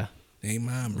mine. Yeah. It ain't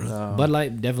mine, brother. Bud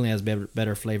Light definitely has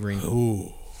better flavoring.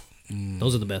 Ooh.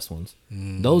 Those are the best ones.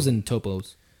 Those and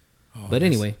Topos. But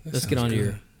anyway, let's get on to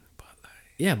your...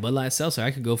 Yeah, Bud Light Seltzer.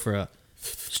 I could go for a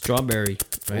strawberry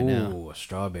right now. Oh, a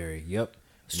strawberry. Yep.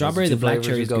 Strawberry, Those are the black two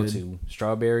cherry is flavors good. you go to.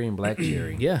 Strawberry and black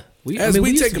cherry. Yeah. We used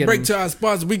take to a break get to our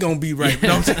sponsor, we going to be right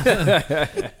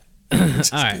back. All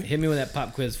right, hit me with that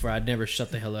pop quiz before I never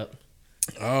shut the hell up.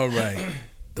 All right.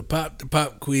 The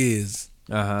pop quiz.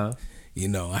 Uh-huh.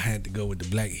 I had to go with the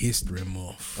Black History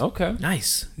Month. Okay.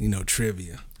 Nice.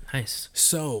 Trivia. Nice.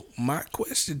 So, my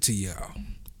question to y'all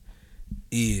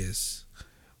is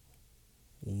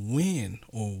when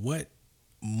or what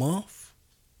month,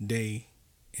 day,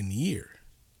 and year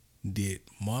did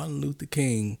Martin Luther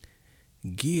King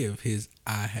give his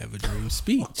I Have a Dream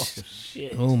speech?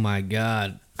 Oh, my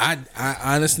God. I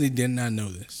honestly did not know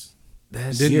this.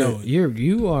 That's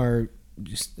You are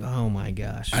just, oh, my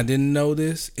gosh. I didn't know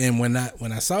this. And when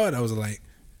I saw it, I was like,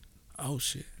 oh,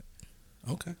 shit.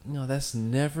 Okay. No, that's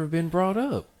never been brought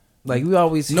up. Like, we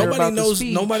always hear about the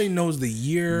speech. Nobody knows the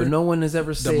year, but no one has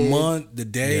ever said the month, the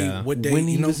day, what day,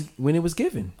 when it was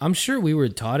given. I'm sure we were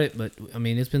taught it, but I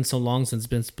mean, it's been so long since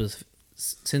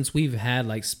we've had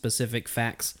like specific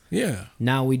facts. Yeah.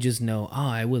 Now we just know,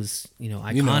 it was,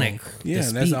 iconic. Yeah,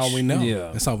 the that's all we know.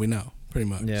 Yeah. That's all we know, pretty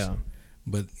much. Yeah.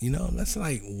 But, that's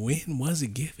like, when was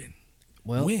it given?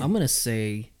 Well, When? I'm going to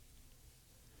say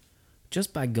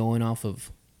just by going off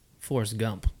of Forrest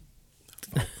Gump.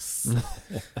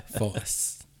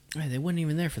 False. Hey, they weren't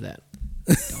even there for that.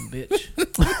 Dumb bitch.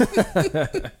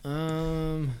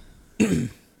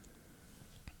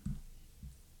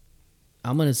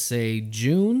 I'm going to say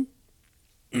June.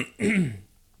 I'm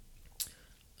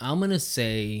going to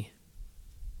say...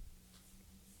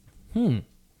 Do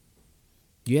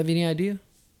you have any idea?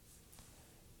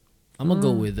 I'm going to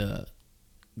go with...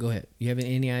 Go ahead. You have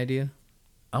any idea?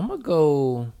 I'm going to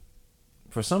go...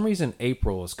 For some reason,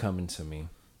 April is coming to me.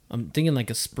 I'm thinking like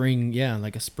a spring,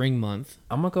 like a spring month.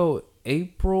 I'm going to go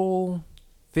April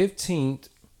 15th,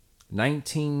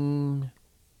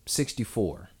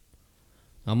 1964.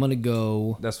 I'm going to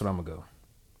go... That's what I'm going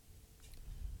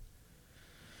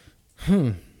to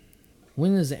go.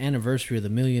 When is the anniversary of the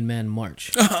Million Man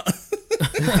March?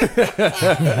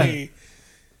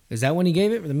 Is that when he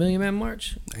gave it, the Million Man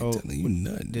March? I ain't telling you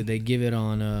nothing. Did they give it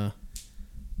on...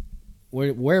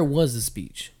 Where was the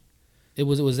speech? It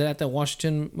was at the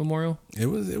Washington Memorial? It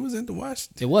was at the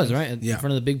Washington. It was, right? In Yeah.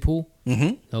 front of the big pool?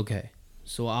 Mm-hmm. Okay.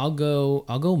 So I'll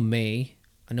go May.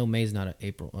 I know May's not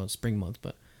an spring month,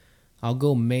 but I'll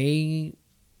go May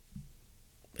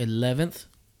 11th,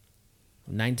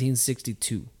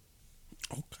 1962.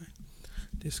 Okay.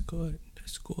 That's good.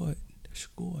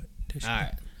 All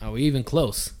right. Are we even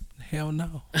close? Hell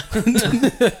no.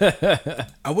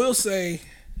 I will say,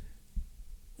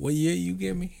 what year you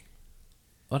give me?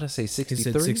 What did I say, He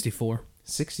 63? said 64.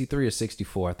 63 or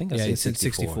 64? I think I Yeah, he said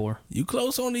said 64. You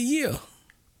close on the year.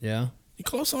 Yeah. You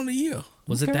close on the year.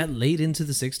 Was it that late into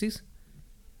the 60s?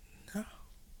 No.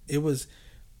 It was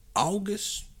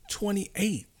August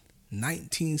 28th,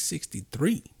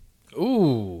 1963.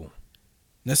 Ooh.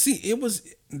 Now, see,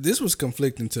 this was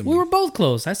conflicting to me. We were both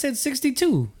close. I said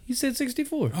 62. You said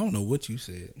 64. I don't know what you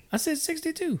said. I said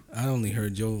 62. I only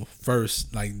heard your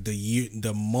first, like, the year,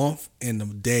 the month, and the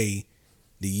day.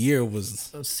 The year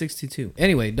was... 62.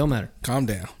 Anyway, don't matter. Calm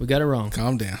down. We got it wrong.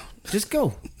 Calm down. Just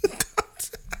go.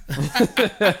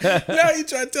 Now you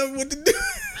trying to tell me what to do.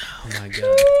 Oh my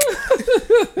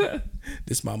god.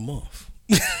 This my month.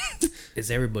 It's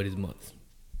everybody's month.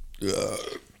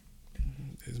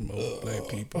 There's more black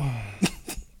people.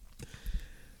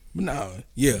 But no,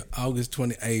 yeah, August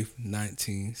 28th,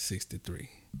 1963.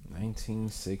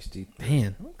 1960.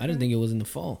 Man, I didn't think it was in the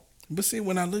fall. But see,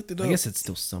 when I looked it up, I guess it's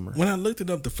still summer. when I looked it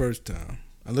up the first time,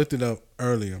 I looked it up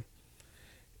earlier.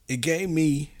 It gave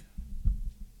me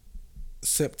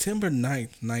September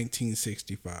 9th,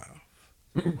 1965.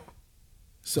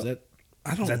 So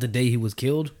Is that the day he was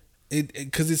killed?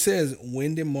 Because it says,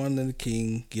 when did Martin Luther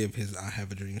King give his I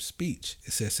Have a Dream speech?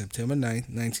 It says September 9th,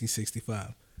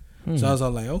 1965. So I was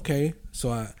all like, okay. So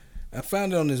I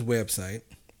found it on this website.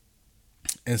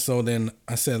 And so then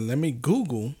I said, let me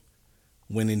Google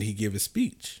when did he give his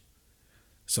speech.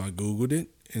 So I Googled it,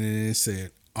 and then it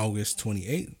said August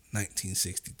 28th,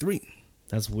 1963.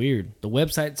 That's weird. The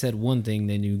website said one thing,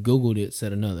 then you Googled it,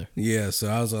 said another. Yeah, so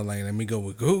I was all like, let me go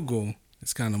with Google.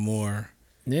 It's kind of more,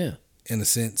 Yeah. in a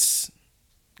sense,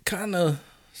 kind of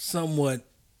somewhat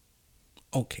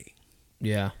okay.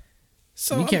 Yeah.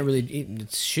 So you can't really,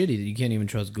 it's shitty that you can't even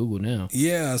trust Google now.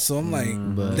 Yeah, so I'm like,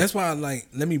 But- that's why I like,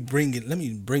 let me bring it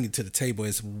to the table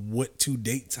as what 2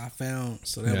 dates I found.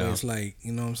 So that way it's like,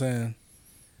 you know what I'm saying?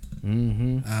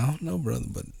 Mm-hmm. I don't know, brother,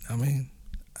 but I mean,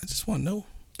 I just want to know.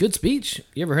 Good speech.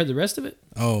 You ever heard the rest of it?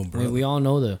 Oh, I brother. mean, we all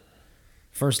know the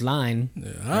first line.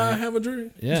 Yeah, I have a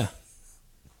dream. Yeah.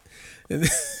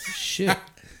 Shit.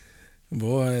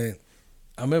 Boy,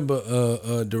 I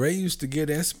remember DeRay used to get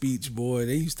that speech, boy.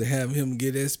 They used to have him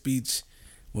get that speech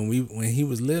when he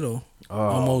was little.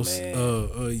 Almost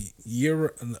a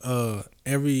year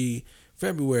every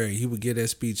February he would get that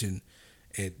speech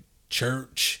at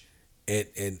church at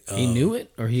He knew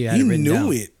it, or he had he it written knew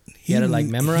down? it. He had it like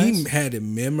memorized? He had it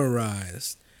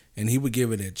memorized, and he would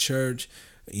give it at church.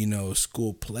 You know,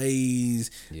 school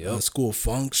plays, school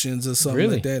functions, or something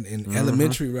Really? like that. In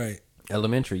elementary, right?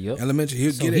 Elementary, yep. Elementary.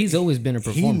 He'd So get it. he's always been a He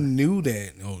performer. knew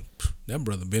that. Oh, that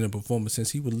brother been a performer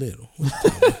since he was little.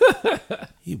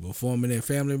 He performing at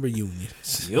family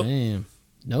reunions. Yep. Damn.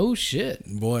 No shit.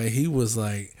 Boy, he was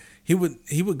like he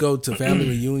would go to family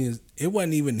reunions. It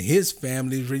wasn't even his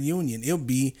family's reunion. It'll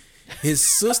be his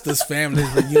sister's family's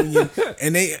reunion,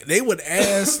 and they would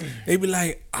ask. They'd be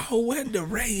like, "Oh, where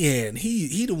DeRay at?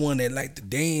 He the one that liked to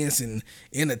dance and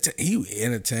entertain. He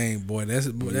entertained, boy.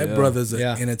 That brother's an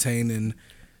entertaining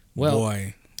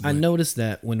boy." I noticed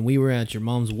that when we were at your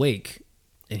mom's wake,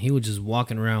 and he was just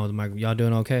walking around with the microphone. Y'all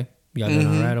doing okay? Y'all doing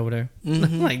all right over there?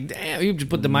 I'm like, damn, he just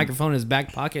put the microphone in his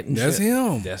back pocket and That's shit.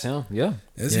 him. That's him. Yeah.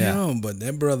 That's him. But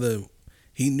that brother,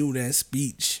 he knew that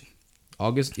speech.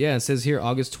 August, yeah, it says here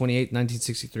August 28th,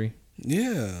 1963.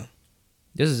 Yeah.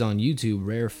 This is on YouTube,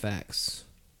 Rare Facts.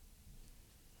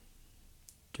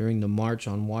 During the March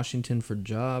on Washington for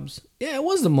Jobs. Yeah, it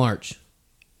was the march.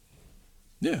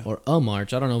 Yeah. Or a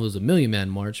march. I don't know if it was a Million Man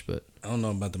March, but I don't know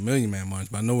about the Million Man March,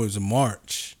 but I know it was a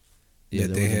march yeah,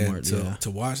 that there they was a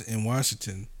had march, in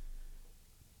Washington.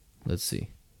 Let's see.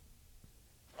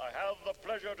 I have the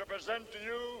pleasure to present to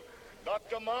you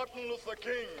Dr. Martin Luther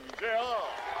King, Jr.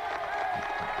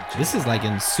 This is like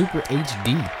in super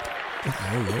HD.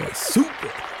 Oh Lord,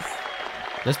 super.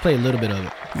 Let's play a little bit of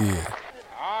it. Yeah.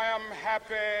 I am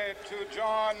happy to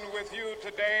join with you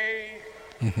today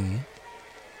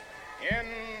in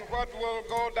what will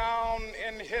go down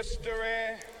in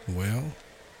history Well,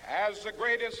 as the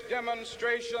greatest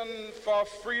demonstration for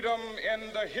freedom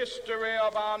in the history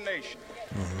of our nation.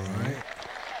 all right.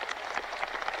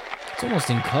 It's almost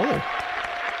in color.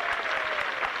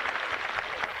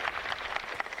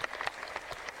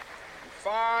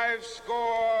 Five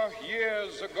score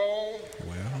years ago,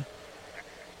 Well,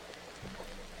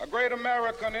 a great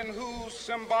American in whose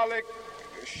symbolic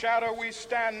shadow we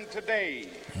stand today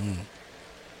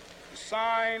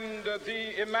signed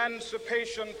the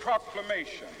Emancipation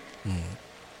Proclamation.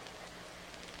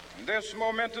 This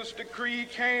momentous decree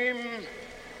came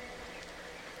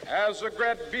as a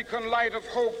great beacon light of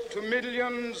hope to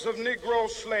millions of Negro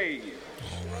slaves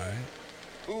all right.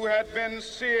 who had been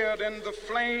seared in the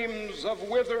flames of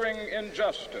withering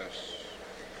injustice.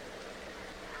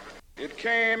 It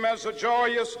came as a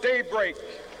joyous daybreak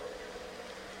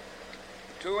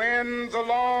to end the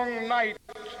long night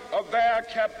of their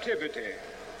captivity.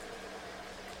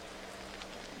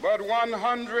 But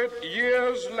 100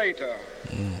 years later,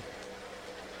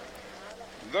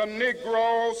 the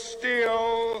Negro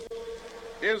still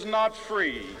is not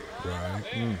free.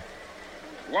 Right.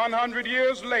 100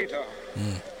 years later,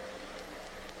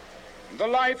 the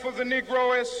life of the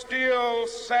Negro is still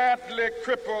sadly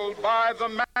crippled by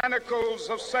the manacles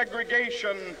of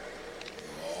segregation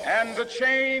and the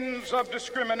chains of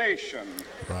discrimination.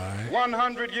 Right.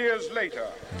 100 years later,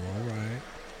 All right.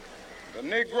 the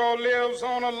Negro lives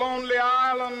on a lonely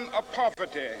island of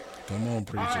poverty. Come on, I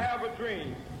preacher. have a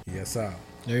dream Yes, sir.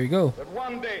 There you go. that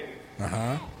one day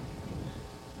Uh-huh.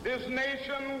 this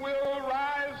nation will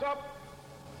rise up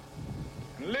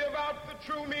and live out the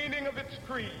true meaning of its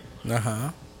creed.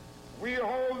 Uh-huh. We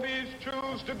hold these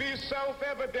truths to be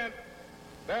self-evident,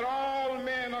 that all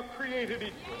men are created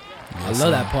equal. I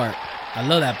love that part. I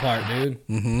love that part, dude.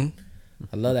 Mm-hmm.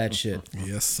 I love that shit.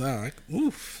 Yes, sir.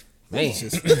 Oof. Man. It's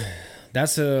just-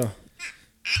 That's the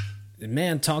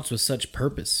man talks with such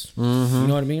purpose. You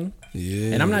know what I mean?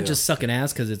 yeah. And I'm not just sucking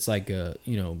ass because it's like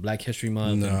Black History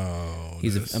Month. No.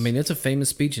 I mean, it's a famous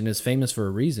speech and it's famous for a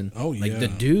reason. Oh, Like yeah. the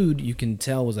dude, you can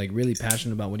tell was like really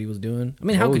passionate about what he was doing. I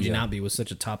mean, how Oh, could you yeah. not be with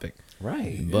such a topic?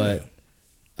 Right. But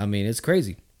I mean, it's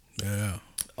crazy. Yeah.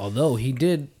 Although he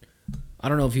did, I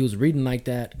don't know if he was reading like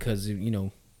that because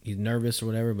he's nervous or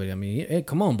whatever. But I mean, hey,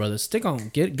 come on, brother, stick on,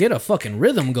 get a fucking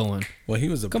rhythm going. Well, he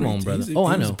was a Come preacher. on, brother. He Oh,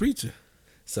 I was know. a preacher.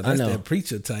 So I that's know. that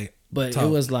preacher type. But talk. it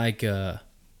was like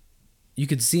you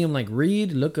could see him like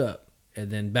read, look up,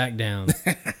 and then back down.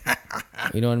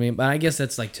 You know what I mean? But I guess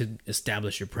that's like to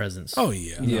establish your presence. Oh,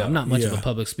 yeah. You know, I'm not much of Yeah. a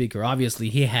public speaker. Obviously,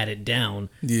 he had it down.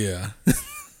 Yeah.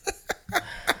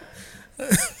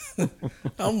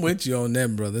 I'm with you on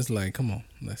that, brother. It's like, come on.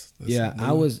 Let's Yeah,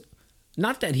 I was.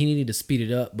 Not that he needed to speed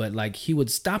it up, but like he would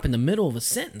stop in the middle of a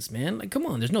sentence, man. Like, come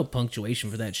on, there's no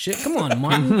punctuation for that shit. Come on,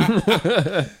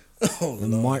 Martin. Oh,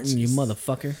 Lord, Martin, you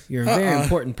motherfucker. You're a very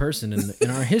important person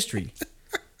in our history.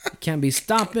 You can't be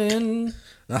stopping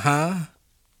Uh-huh.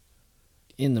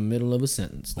 in the middle of a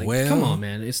sentence. Like, Well- come on,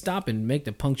 man. It's stop and make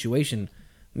the punctuation.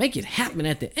 Make it happen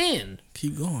at the end.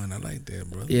 Keep going. I like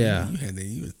that, brother. Yeah. You had that.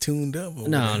 You was tuned up. over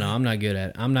No, there. no, I'm not good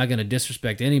at it. I'm not going to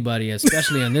disrespect anybody,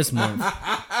 especially on this month.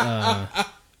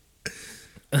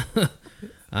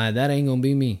 That ain't going to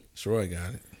be me. Troy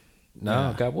got it.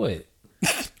 No, got what?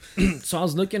 So I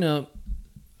was looking up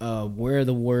where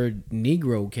the word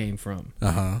Negro came from,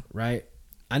 Uh-huh. right?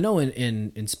 I know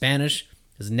in Spanish,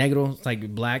 it's negro, it's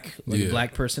like black, like Yeah. a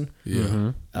black person.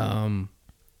 Yeah.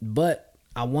 But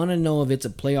I want to know if it's a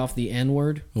play off the N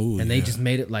word, Ooh, and they yeah. just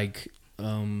made it like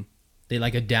they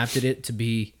like adapted it to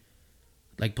be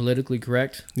like politically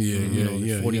correct. Yeah, You know,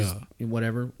 yeah, the 40s,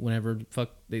 whatever. Whenever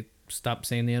fuck they stop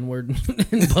saying the N word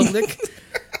in public.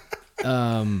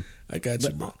 I got you,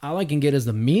 But bro. all I can get is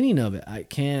the meaning of it. I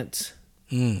can't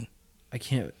Mm. I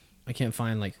can't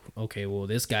find like, okay, well,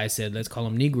 this guy said let's call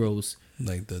them Negroes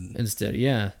Like the instead.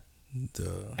 Yeah,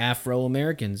 Afro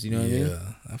Americans. You know what I mean?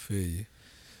 yeah, I feel you.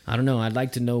 I don't know. I'd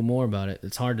like to know more about it.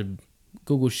 It's hard to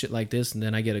Google shit like this, and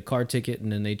then I get a car ticket,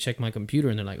 and then they check my computer,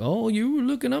 and they're like, "Oh, you were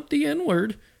looking up the N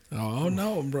word." Oh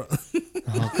no, bro.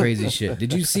 Oh, crazy shit.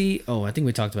 Did you see? Oh, I think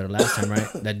we talked about it last time, right?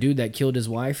 That dude that killed his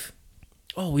wife.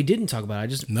 Oh, we didn't talk about it. I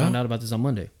just No. found out about this on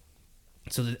Monday.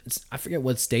 So I forget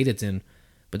what state it's in,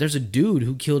 but there's a dude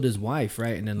who killed his wife,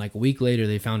 right? And then like a week later,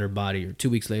 they found her body, or 2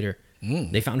 weeks later,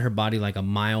 they found her body like a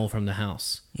mile from the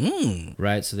house,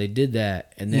 right? So they did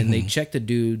that, and then they checked the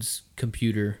dude's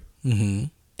computer,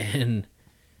 and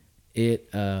it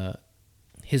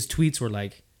his tweets were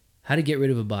like, "How to get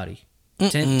rid of a body."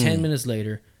 10 minutes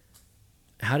later,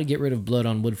 how to get rid of blood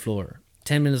on wood floor.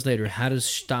 10 minutes later, how to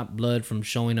stop blood from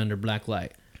showing under black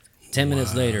light. 10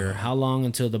 minutes later, how long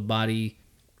until the body,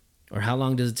 or how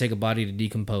long does it take a body to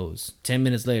decompose? 10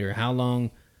 minutes later, how long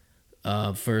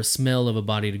for a smell of a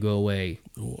body to go away?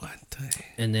 What the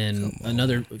And then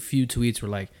another few tweets were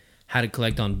like, how to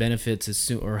collect on benefits as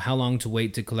soon, or how long to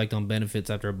wait to collect on benefits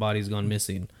after a body's gone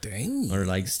missing, dang? or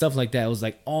like stuff like that. It was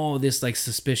like all this like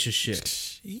suspicious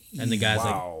shit. And the guy's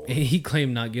like, he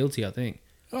claimed not guilty, I think.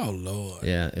 Oh Lord.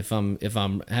 Yeah, if I'm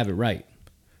have it right.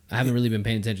 I haven't really been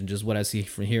paying attention, just what I see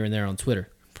from here and there on Twitter.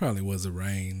 Probably was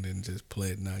arraigned and just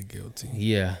pled not guilty.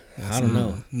 Yeah, That's I don't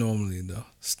know. Normally the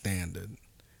standard,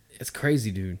 It's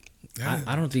crazy, dude. Yeah.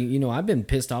 I don't think, I've been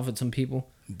pissed off at some people,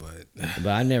 but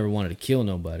but I never wanted to kill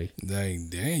nobody. dang,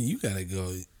 you gotta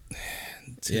go.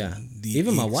 To Yeah, the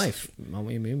even my east. wife.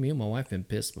 Me and my wife been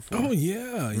pissed before. Oh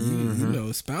yeah, you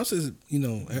know, spouses.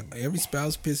 Every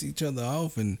spouse piss each other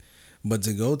off, but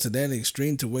to go to that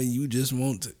extreme to where you just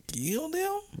want to kill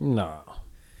them, No,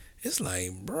 it's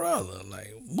like, brother,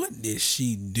 like what did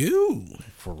she do?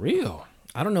 for real.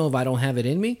 I don't know if I don't have it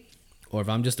in me, or if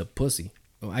I'm just a pussy.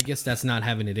 Well, I guess that's not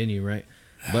having it in you, right?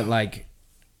 But like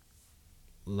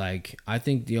I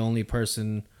think the only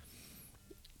person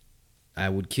I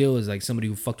would kill is like somebody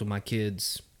who fucked with my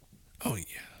kids. Oh yeah,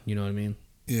 You know what I mean?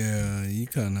 yeah. You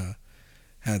kind of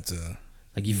had to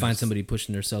Like you find somebody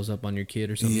pushing themselves up on your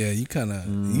kid or something. Yeah, you kind of.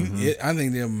 I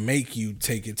think they'll make you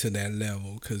take it to that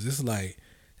level because it's like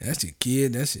that's your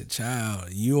kid, that's your child.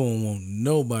 You don't want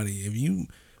nobody if you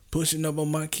pushing up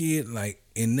on my kid like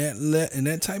in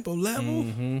that type of level.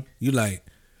 You like,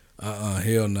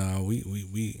 hell no,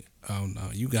 we oh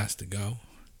no, you got to go.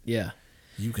 Yeah,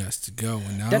 you got to go.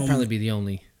 And that'd probably be the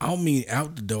only. I don't mean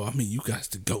out the door. I mean you got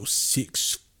to go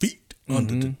 6 feet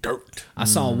under the dirt. I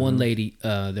saw one lady.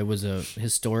 There was a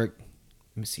historic.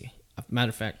 Let me see. Matter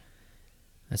of fact,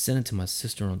 I sent it to my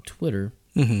sister on Twitter.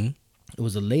 It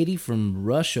was a lady from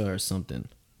Russia or something.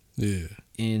 Yeah.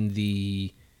 In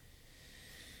the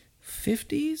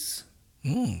 50s,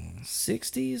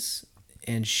 60s,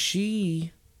 and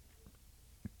she.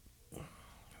 Let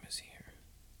me see here.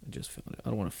 I just found it. I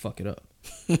don't want to fuck it up.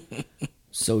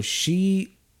 So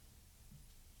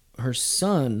her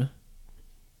son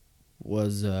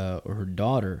was, or her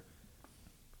daughter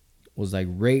was like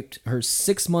raped. Her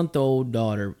 6-month-old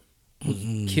daughter was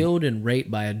killed and raped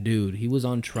by a dude. He was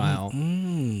on trial,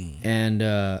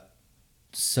 and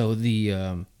so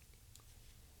the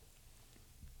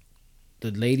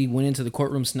lady went into the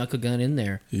courtroom, snuck a gun in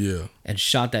there, and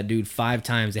shot that dude 5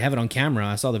 times. They have it on camera.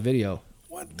 I saw the video.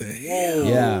 What the hell?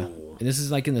 Yeah, and this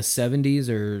is like in the 70s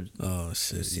or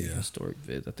shit, yeah. Historic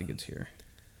vids. I think it's here.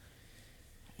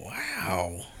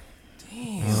 Wow.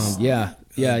 Yeah.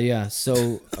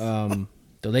 So the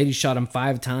lady shot him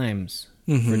 5 times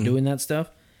for doing that stuff,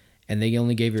 and they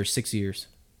only gave her 6 years.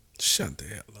 Shut the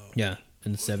hell up. Yeah,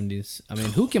 in the 70s. I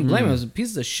mean, who can blame him? It was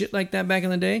pieces of shit like that back in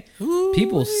the day.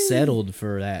 People settled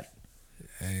for that.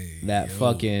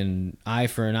 Fucking eye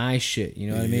for an eye shit. You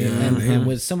know what I mean? And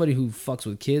with somebody who fucks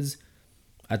with kids,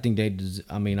 I think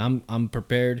I'm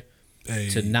prepared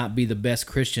to not be the best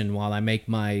Christian while I make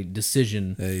my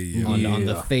decision on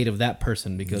the fate of that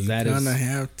person, because that is... You kind of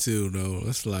have to, though.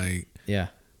 It's like... Yeah.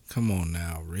 Come on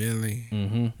now.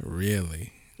 Really?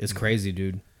 Really? It's crazy,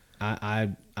 dude.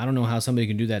 I don't know how somebody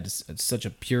can do that. It's such a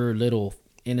pure little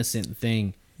innocent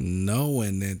thing.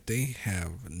 Knowing that they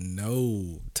have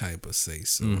no type of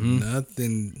say-so.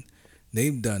 Nothing...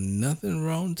 They've done nothing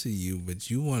wrong to you, but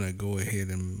you want to go ahead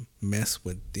and mess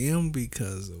with them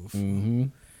because of...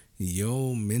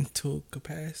 your mental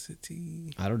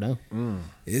capacity. I don't know.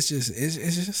 It's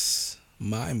just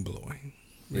mind blowing.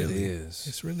 Really. It is.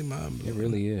 It's really mind blowing. It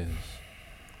really is.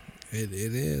 It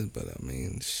is, but I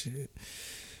mean, shit.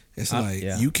 It's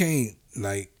you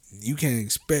can't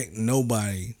expect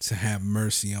nobody to have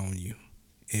mercy on you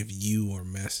if you are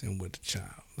messing with a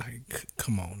child. Like,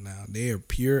 come on now. They are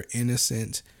pure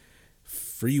innocent,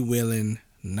 free willing,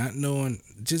 not knowing,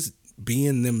 just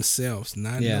being themselves,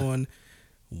 not knowing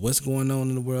what's going on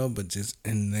in the world, but just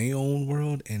in their own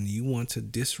world, and you want to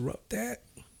disrupt that,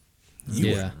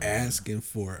 you are asking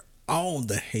for all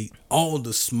the hate, all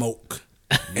the smoke,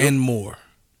 and more.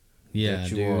 Yeah,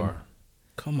 you are.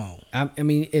 Come on. I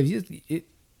mean,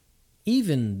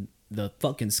 even the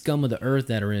fucking scum of the earth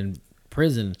that are in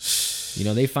prison, you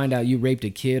know, they find out you raped a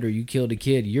kid or you killed a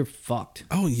kid, you're fucked.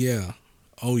 Oh yeah.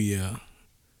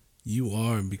 You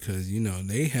are, because you know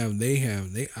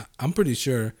I'm pretty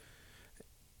sure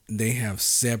they have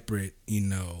separate,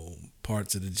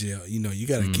 parts of the jail. You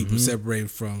got to keep them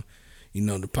separated from,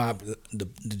 the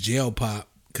jail pop,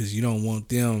 because you don't want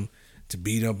them to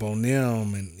beat up on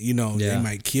them, and they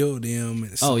might kill them.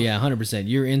 And so, 100%.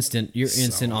 You're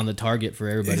instant on the target for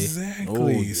everybody.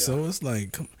 Exactly. So it's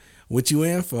like, what you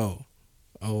in for?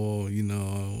 Oh,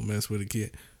 mess with a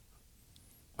kid.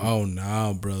 Oh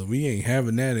no, brother, we ain't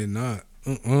having that and not.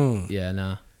 Yeah,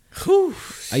 nah. Whew,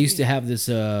 I used to have this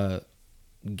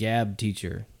GAB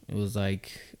teacher. It was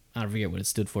like, I forget what it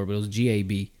stood for, but it was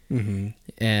GAB.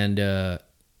 And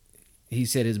he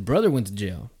said his brother went to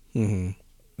jail.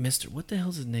 Mr. What the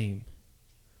hell's his name?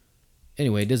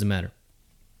 Anyway, it doesn't matter.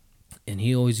 And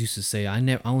he always used to say, I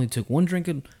only took 1 drink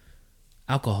of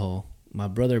alcohol. My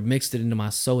brother mixed it into my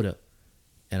soda,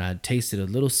 and I tasted a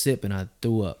little sip and I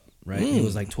threw up. Right? He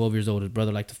was like 12 years old. His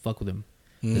brother liked to fuck with him.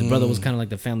 His brother was kind of like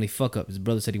the family fuck up. His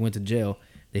brother said he went to jail.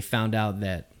 They found out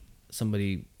that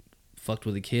somebody fucked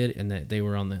with a kid and that they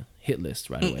were on the hit list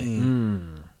right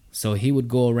away. So he would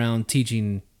go around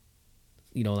teaching,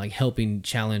 like helping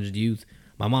challenged youth.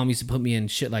 My mom used to put me in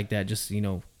shit like that, just,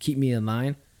 keep me in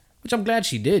line, which I'm glad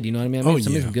she did. You know what I mean? I made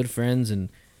some good friends, and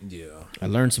I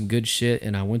learned some good shit,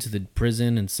 and I went to the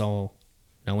prison and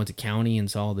I went to county and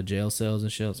saw the jail cells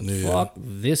and shit. I was like, fuck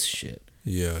this shit.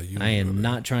 Yeah. I am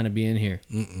not trying to be in here.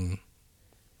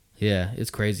 Yeah,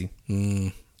 it's crazy.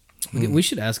 We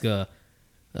should ask a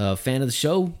fan of the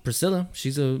show, Priscilla.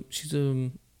 She's a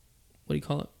what do you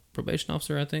call it? Probation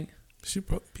officer, I think. She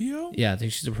PO? Yeah, I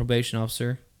think she's a probation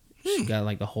officer. She got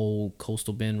like the whole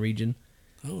coastal Bend region.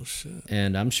 Oh shit.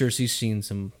 And I'm sure she's seen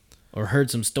some or heard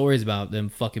some stories about them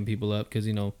fucking people up because,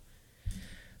 you know,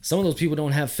 some of those people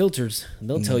don't have filters.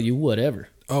 They'll tell you whatever.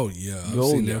 Oh yeah, I've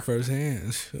seen that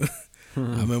firsthand. I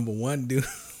remember one dude.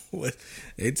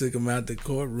 They took him out the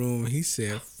courtroom. He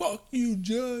said, "Fuck you,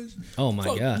 judge. Oh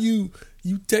my God. You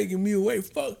taking me away.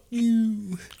 Fuck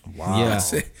you." Wow. Yeah. I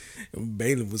said,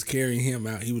 bailiff was carrying him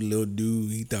out. He was a little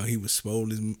dude. He thought he was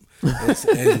swollen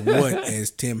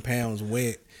as 10 pounds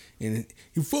wet. And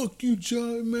he, "Fuck you,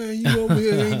 judge, man. You over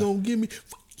here ain't gonna give me.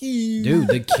 Fuck you." Dude,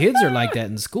 the kids are like that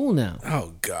in school now.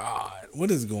 Oh God,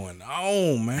 what is going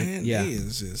on, man? Yeah. It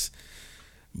is just.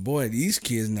 Boy, these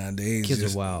kids nowadays Kids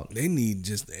are wild. They need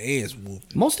just the ass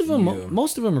whooped. Most of them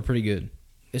are pretty good.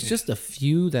 It's just the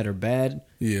few that are bad.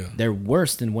 Yeah. They're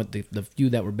worse than what the few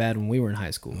that were bad when we were in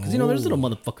high school. Because, you know, there's little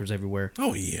motherfuckers everywhere.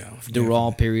 Oh, yeah. Through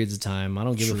all periods of time. I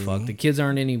don't give a fuck. The kids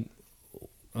aren't any...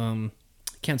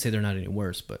 can't say they're not any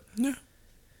worse, but... Yeah.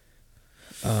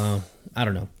 I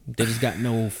don't know. They just got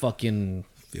no fucking...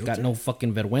 Filter? Got no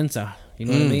fucking vergüenza. You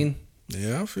know what I mean?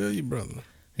 Yeah, I feel you, brother.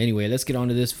 Anyway, let's get on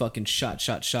to this fucking shot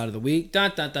of the week. Da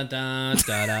da da da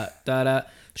da da da da.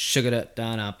 Sugar da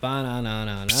da da ba na na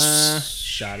na na.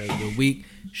 Shot of the week.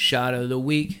 Sugar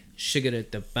da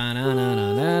da ba na na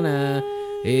na na na.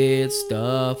 It's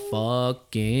the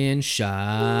fucking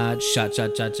shot. Shot.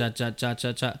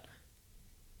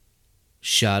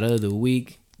 Shot of the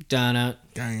week. Da da.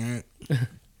 Gang.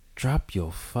 Drop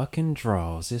your fucking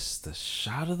draws. It's the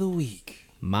shot of the week.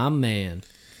 My man.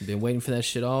 Been waiting for that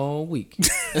shit all week.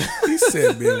 He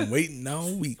said, "Been waiting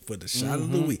all week for the shot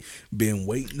of the week. Been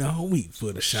waiting all week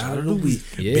for the shot of the week.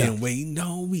 Yeah. Been waiting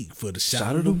all week for the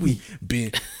shot of the week.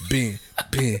 Been.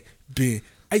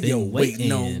 Hey, yo,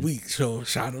 waiting all week for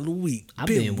shot of the week. I've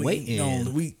been waiting all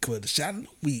the week for the shot of the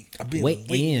week. I've been Waiting.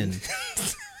 waiting.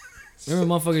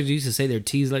 Remember motherfuckers used to say their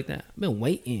T's like that? I've been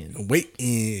waiting.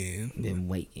 Waiting. Been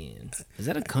waiting. Is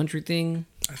that a country thing?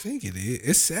 I think it is.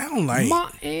 It sounds like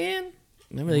Martin.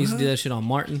 Remember they used to do that shit on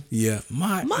Martin? yeah,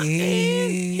 Martin.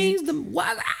 He's the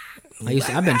walla.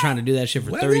 I've been trying to do that shit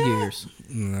for 30 years.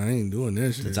 No, I ain't doing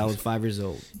that shit. Since I was 5 years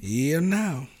old. Yeah,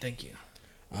 now. Thank you.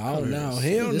 Oh, no.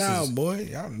 Hell This no, is- boy.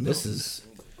 Y'all know. This is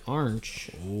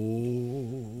orange. Oh.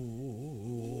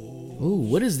 Ooh,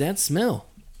 what does that smell?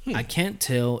 I can't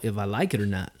tell if I like it or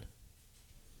not.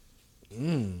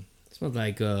 It smells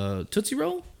like a Tootsie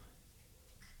Roll.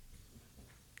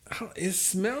 It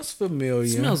smells familiar.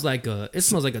 It smells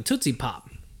like a Tootsie Pop.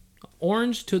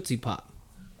 Orange Tootsie Pop.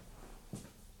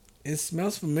 It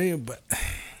smells familiar, but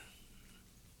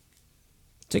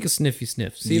Take a sniffy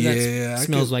sniff. See if that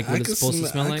smells like what it's supposed to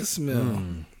smell I like. can smell.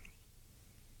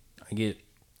 I get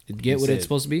Get what it's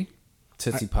supposed to be?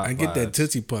 Tootsie Pop. I get that vibes.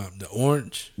 Tootsie Pop, the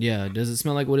orange. Yeah. Does it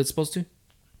smell like what it's supposed to?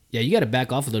 Yeah, you got to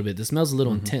back off a little bit. This smells a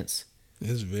little intense.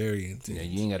 It's very intense. Yeah,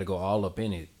 you ain't got to go all up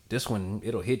in it. This one,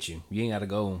 it'll hit you. You ain't got to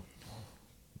go.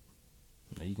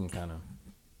 You can kind of.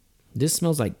 This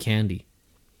smells like candy.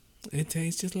 It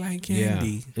tastes just like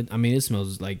candy. Yeah. It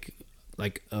smells like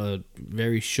a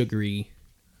very sugary.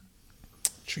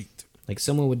 Treat. Like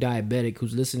someone with diabetic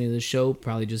who's listening to this show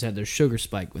probably just had their sugar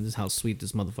spike when this is how sweet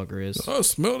this motherfucker is. I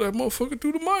smell that motherfucker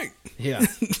through the mic. Yeah.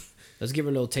 Let's give her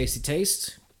a little tasty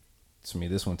taste. To me,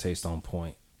 this one tastes on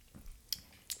point.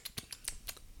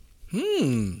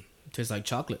 Tastes like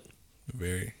chocolate.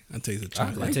 Very. I taste the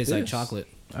chocolate. like It tastes like this. chocolate.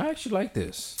 I actually like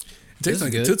this. It tastes This like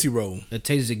is a good. Tootsie Roll. It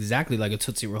tastes exactly like a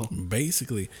Tootsie Roll.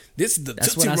 Basically, this is the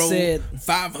That's Tootsie what I Roll said.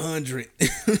 500. I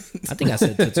think I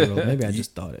said Tootsie Roll. Maybe I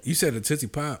just thought it. You said a Tootsie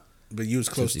Pop, but you was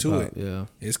close Tootsie to Pop, it. yeah.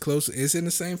 It's close. It's in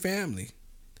the same family.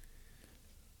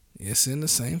 It's in the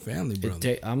same family,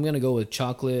 brother. I'm going to go with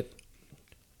chocolate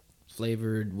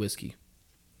flavored whiskey.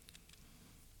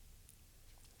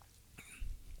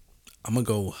 I'm gonna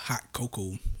go hot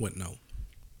cocoa. What? No.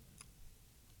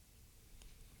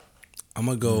 I'm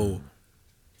gonna go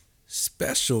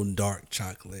special dark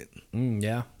chocolate.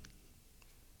 Yeah.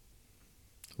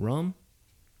 Rum?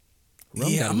 Yeah,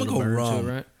 got a I'm gonna little go burn to rum.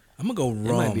 it, right? I'm gonna go It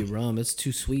might be rum. rum. It's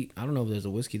too sweet. I don't know if there's a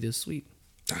whiskey this sweet.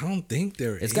 I don't think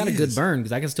there is. It's got a good burn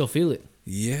because I can still feel it.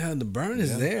 Yeah, the burn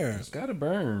is there. It's got to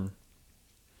burn.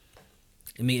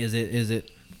 I mean, is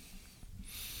it?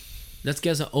 Let's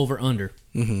guess an over under.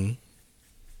 Mm-hmm.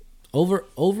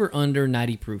 Over under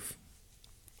 90 proof.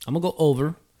 I'm gonna go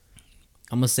over.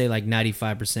 I'm gonna say like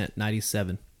 95%,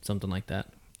 97, something like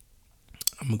that.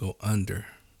 I'm gonna go under.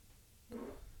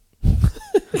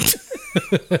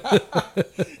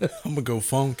 I'm gonna go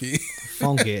funky.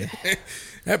 Funky.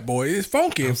 That boy is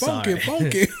funky, I'm funky, sorry.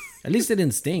 funky. At least it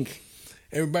didn't stink.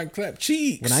 Everybody clap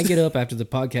cheeks. When I get up after the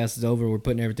podcast is over, we're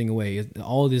putting everything away.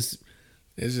 All this,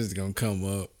 it's just gonna come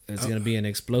up. It's gonna be an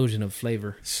explosion of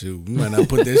flavor. Shoot, we might not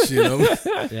put that shit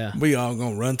on. Yeah. We all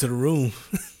gonna run to the room.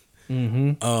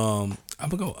 Mm-hmm. I'm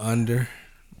gonna go under.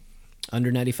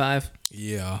 Under 95.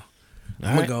 Yeah. All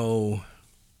I'm right. gonna go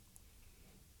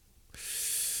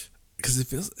because it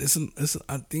feels it's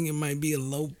I think it might be a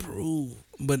low proof,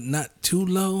 but not too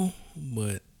low.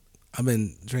 But I've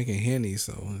been drinking Henny,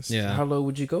 so Yeah. How low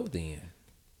would you go then?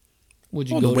 Would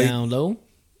you All the go way- down low?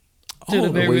 all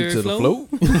the very, Way very to the flow?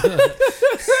 float?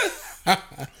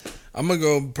 I'm gonna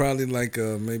go probably like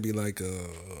maybe like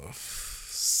a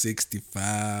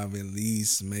 65 at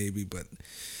least, maybe, but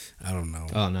I don't know.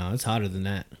 Oh no, it's hotter than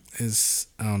that.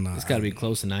 I don't know. It's got to be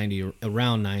close to 90 or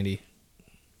around 90.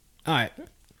 All right,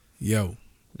 Yo.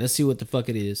 let's see what the fuck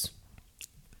it is.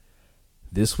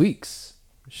 This week's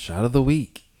shot of the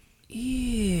week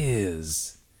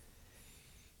is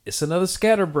it's another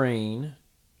scatterbrain.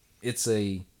 It's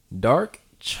a dark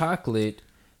chocolate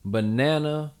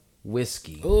banana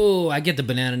whiskey. Oh, I get the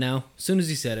banana now. As soon as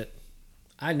he said it,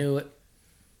 I knew it.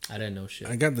 I didn't know shit.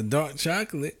 I got the dark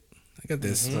chocolate. I got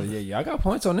this So yeah, I got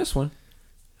points on this one.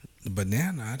 the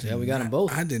banana. I did Yeah, we got not- them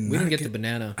both. I did We not didn't get the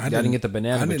banana. I Y'all didn't get the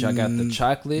banana, but y'all got the didn't-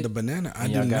 chocolate. The banana. I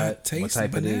and do y'all got not taste what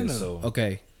type the it banana. is. So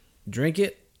Okay, drink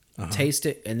it, taste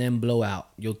it, and then blow out.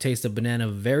 You'll taste the banana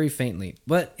very faintly,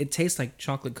 but it tastes like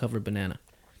chocolate covered banana.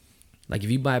 Like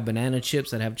if you buy banana chips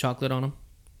that have chocolate on them,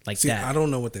 like See, that. I don't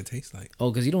know what that tastes like.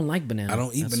 Oh, because you don't like banana. I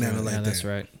don't eat That's banana right. like yeah, That's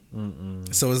that.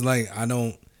 right. So it's like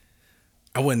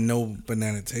I wouldn't know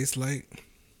banana tastes like.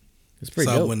 It's pretty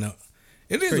so I dope. wouldn't know.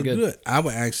 It is Pretty good. good. I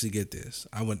would actually get this.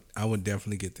 I would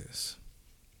definitely get this.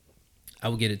 I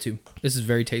would get it too. This is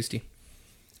very tasty.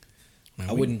 Man,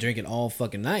 I wouldn't drink it all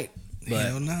fucking night, but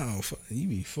Hell no, you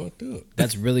be fucked up.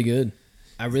 that's really good.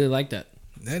 I really like that.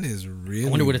 That is really. I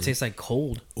wonder what it tastes like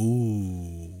cold.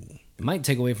 Ooh. It might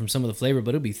take away from some of the flavor, but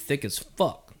it'll be thick as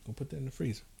fuck. Go put that in the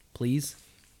freezer. Please,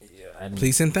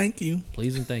 Please and thank you.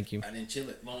 please, and thank you. I didn't chill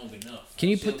it long enough. Can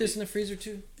you put this in the freezer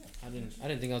too? I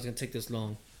didn't think I was gonna take this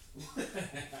long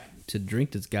to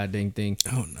drink this goddamn thing.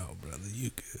 Oh no, brother,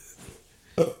 you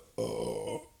good.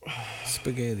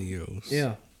 Spaghettios.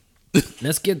 Yeah.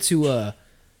 Let's get to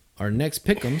our next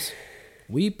pick'ems.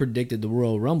 We predicted the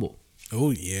Royal Rumble.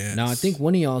 Oh yeah. Now I think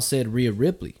one of y'all said Rhea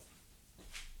Ripley.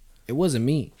 It wasn't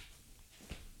me.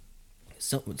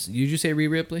 Did you say Rhea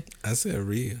Ripley? I said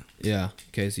Rhea. Yeah.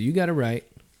 Okay, so you got it right.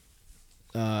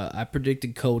 I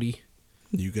predicted Cody.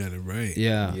 You got it right.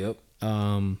 Yeah. Yep.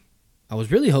 I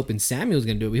was really hoping Sammy was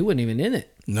gonna do it, but he wasn't even in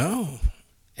it. No.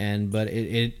 But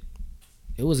it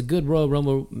was a good Royal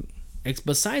Rumble.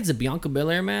 Besides the Bianca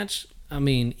Belair match, I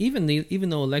mean, even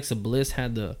though Alexa Bliss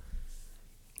had the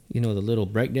little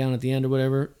breakdown at the end or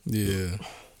whatever, Yeah.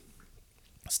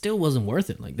 still wasn't worth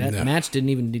it. Like that No. match didn't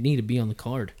even need to be on the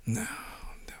card. No.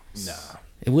 Nah.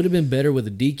 It would have been better with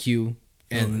a DQ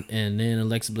and then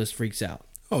Alexa Bliss freaks out.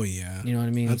 Oh yeah. You know what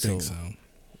I mean? I think so.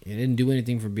 It didn't do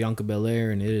anything for Bianca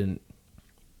Belair, and it didn't.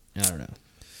 I don't know.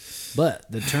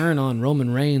 But the turn on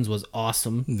Roman Reigns was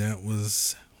awesome. That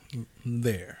was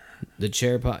there. The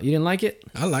chair pop. You didn't like it?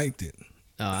 I liked it.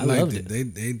 I liked loved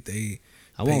it. They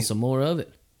I want some more of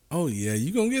it. Oh yeah,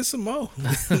 you gonna get some more.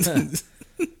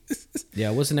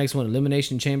 Yeah, what's the next one?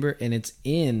 Elimination Chamber, and it's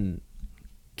in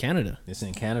Canada. It's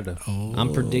in Canada.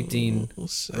 I'm predicting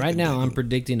right now. I'm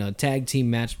predicting a tag team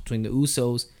match between the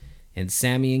Usos and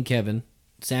Sammy and Kevin.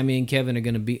 Sammy and Kevin are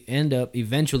going to end up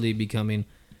eventually becoming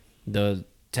the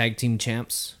tag team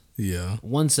champs. Yeah.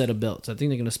 One set of belts. I think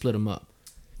they're going to split them up.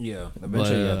 Yeah.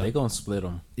 Eventually, But, they're gonna split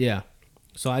them. Yeah.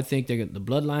 So I think the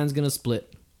bloodline's going to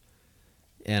split,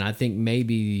 and I think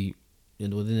maybe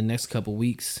within the next couple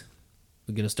weeks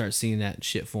we're going to start seeing that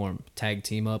shit form, tag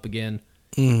team up again.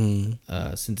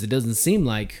 Mm-hmm. Since it doesn't seem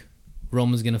like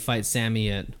Roman's gonna fight Sammy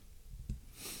at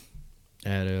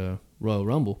Royal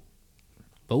Rumble,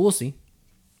 but we'll see.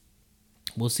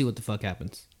 We'll see what the fuck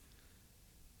happens.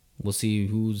 We'll see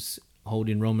who's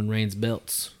holding Roman Reigns'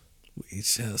 belts. We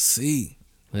shall see.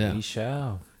 Yeah, We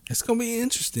shall. It's gonna be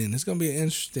interesting. It's gonna be an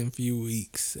interesting few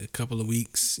weeks, a couple of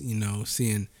weeks.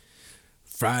 Seeing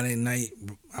Friday night.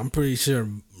 I'm pretty sure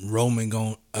Roman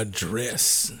gonna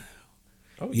address.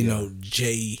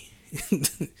 Jay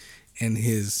and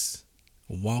his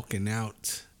walking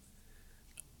out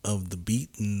of the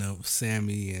beating of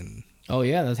Sammy and oh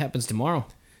yeah, that happens tomorrow.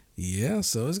 yeah,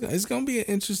 so it's gonna be an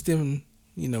interesting,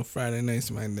 Friday night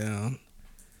SmackDown.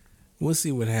 We'll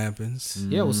see what happens.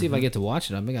 Yeah, we'll see if I get to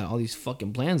watch it. I got all these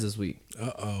fucking plans this week.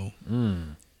 Uh-oh.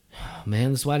 Man,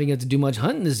 that's why I didn't get to do much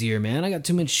hunting this year, man. I got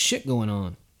too much shit going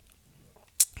on.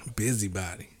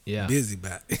 Busybody. Yeah.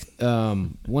 Busybody.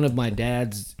 One of my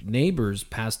dad's neighbors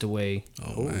passed away.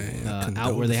 Oh man.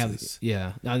 Out where they have Condolences.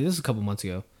 this is a couple months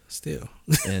ago. Still.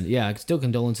 And yeah, still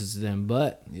condolences to them.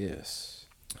 But Yes.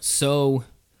 so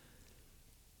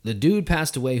the dude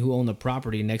passed away who owned the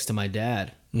property next to my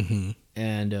dad. Mm-hmm.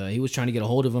 And he was trying to get a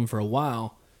hold of him for a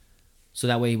while. So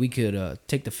that way we could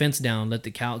take the fence down, let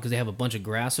the cow, because they have a bunch of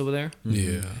grass over there.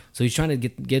 Yeah. So he's trying to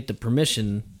get the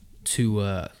permission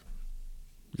to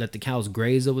let the cows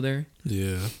graze over there.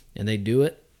 Yeah. And they do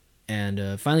it.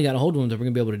 And finally got a hold of them that we're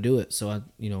going to be able to do it. So,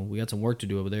 we got some work to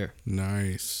do over there.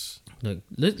 Nice. Look,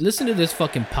 listen to this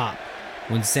fucking pop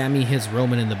when Sammy hits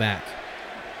Roman in the back.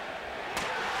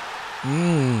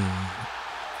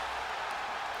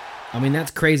 I mean, that's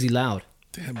crazy loud.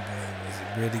 That boy was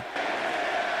really.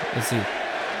 Let's see.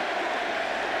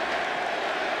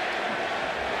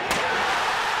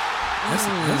 That's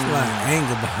a lot of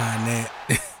anger behind that.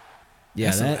 Yeah,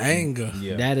 That's some that anger.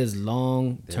 Yeah. that is There's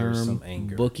long-term some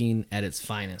anger. booking at its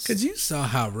finest. Cause you saw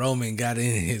how Roman got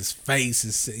in his face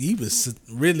and said, he was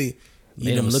really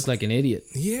Made him look like an idiot.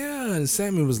 Yeah, and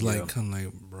Sammy was like, Yeah. kind of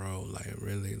like, bro, like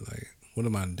really, like, what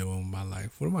am I doing with my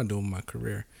life? What am I doing with my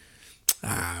career?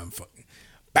 I'm fucking,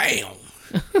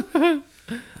 bam.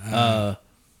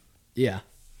 Yeah.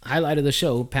 Highlight of the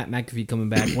show, Pat McAfee coming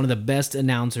back. One of the best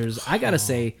announcers. I got to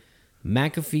say,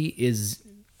 McAfee is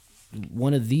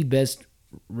one of the best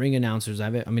ring announcers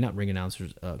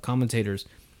commentators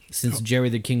since Jerry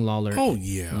the King Lawler. Oh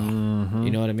yeah. You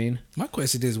know what I mean? My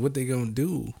question is, what they gonna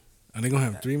do? Are they gonna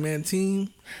have a 3-man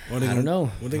team? Or I don't know.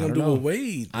 What they I gonna don't do know. with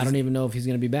Wade? I don't even know if he's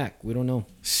going to be back. We don't know.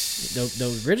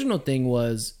 The original thing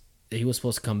was that he was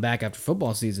supposed to come back after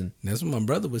football season. That's what my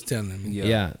brother was telling me.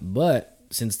 Yeah. But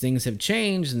since things have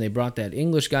changed and they brought that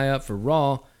English guy up for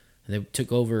Raw and they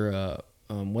took over,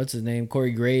 what's his name?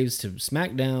 Corey Graves to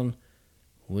SmackDown.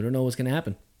 We don't know what's going to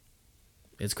happen.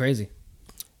 It's crazy.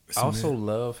 I also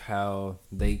love how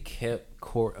they kept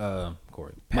Pat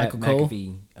Michael Cole?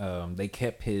 McAfee. They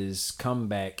kept his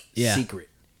comeback Yeah. secret,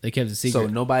 They kept it secret. so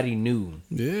nobody knew.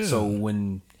 Yeah. So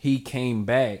when he came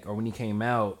back or when he came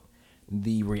out,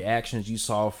 the reactions you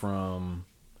saw from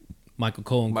Michael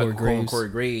Cole and Michael Corey Cole and Graves. Corey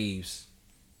Graves,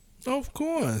 Of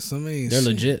course. I mean, They're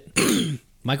shit. legit.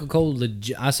 Michael Cole,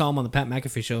 legit. I saw him on the Pat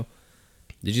McAfee show.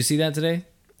 Did you see that today?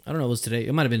 I don't know. It was today.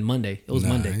 It might have been Monday. It was Nah,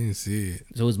 I Monday. didn't see it.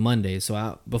 So it was Monday. So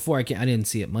I didn't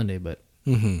see it Monday, but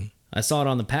Mm-hmm. I saw it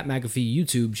on the Pat McAfee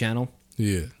YouTube channel.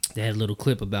 Yeah. They had a little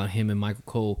clip about him and Michael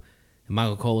Cole. And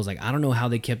Michael Cole was like, I don't know how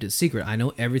they kept it secret. I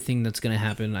know everything that's going to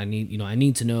happen. I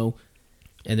need to know.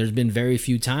 And there's been very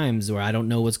few times where I don't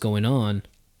know what's going on.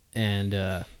 And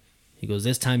he goes,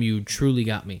 this time you truly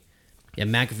got me. And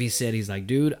McAfee said, he's like,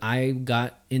 dude, I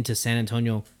got into San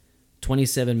Antonio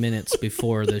 27 minutes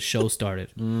before the show started.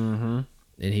 Mm-hmm.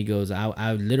 And he goes,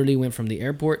 I literally went from the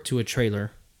airport to a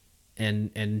trailer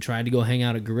and tried to go hang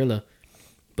out at Gorilla.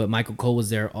 But Michael Cole was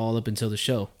there all up until the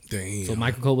show. Damn. So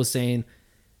Michael Cole was saying,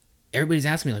 everybody's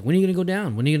asking me, like, when are you going to go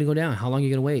down? When are you going to go down? How long are you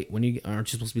going to wait?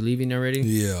 Aren't you supposed to be leaving already?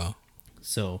 Yeah.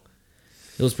 So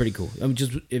it was pretty cool. I mean,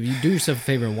 just if you do yourself a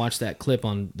favor and watch that clip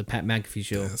on the Pat McAfee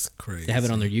show, That's crazy. they have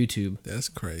it on their YouTube. That's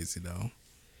crazy though.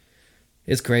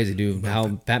 It's crazy, dude, how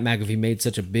Pat McAfee made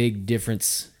such a big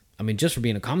difference. I mean, just for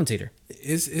being a commentator.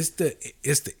 It's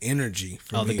the energy.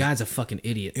 For Oh, me. the guy's a fucking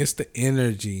idiot. It's the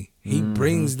energy. He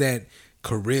brings that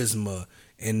charisma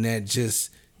and that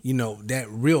just that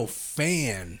real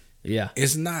fan. Yeah.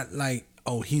 It's not like,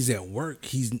 oh, he's at work.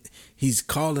 He's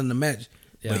calling the match,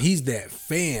 Yeah. but he's that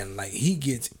fan. Like he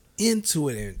gets into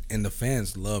it, and the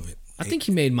fans love it. I think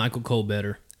he made Michael Cole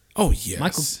better. Oh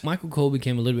yes, Michael Cole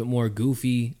became a little bit more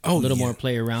goofy, Oh, a little yeah. more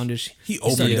play aroundish. He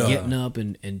started opened up. getting up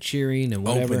and cheering and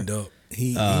whatever. opened up.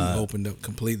 He opened up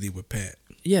completely with Pat.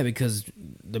 Yeah, because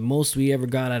the most we ever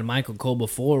got out of Michael Cole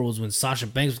before was when Sasha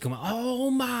Banks would come out, oh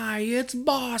my, it's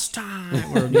boss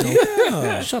time.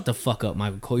 Or, shut the fuck up,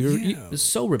 Michael Cole. It's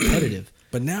so repetitive.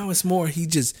 But now it's more.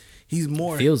 He's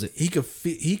more Feels it. He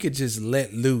could just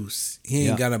let loose. He ain't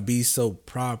Yeah. gotta be so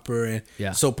proper and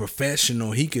Yeah. so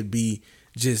professional. He could be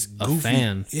just A goofy.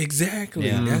 fan. Exactly.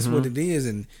 Yeah. That's what it is.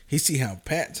 And he see how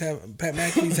Pat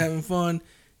McAfee's having fun.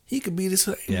 He could be this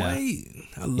way. Yeah.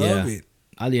 I love it.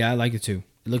 I like it too.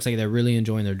 It looks like they're really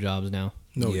enjoying their jobs now.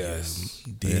 No, Yes.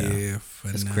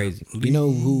 That's crazy. You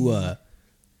know who?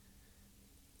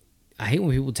 I hate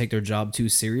when people take their job too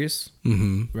serious.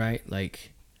 Mm-hmm. Right?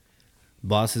 Like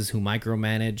bosses who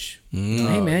micromanage. Mm.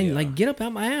 Hey Oh, man, yeah. like get up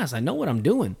out my ass. I know what I'm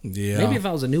doing. Yeah. Maybe if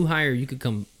I was a new hire, you could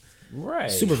come right?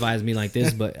 supervise me like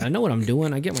this, but I know what I'm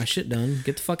doing. I get my shit done.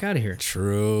 Get the fuck out of here.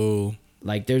 True.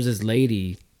 Like there's this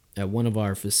lady at one of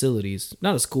our facilities,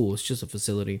 not a school, it's just a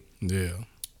facility, Yeah.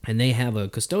 and they have a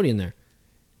custodian there.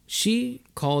 She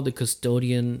called the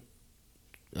custodian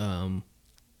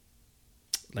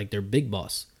like their big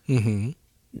boss. Mm-hmm.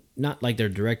 not like their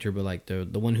director, but like the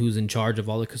one who's in charge of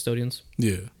all the custodians.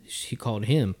 Yeah. He called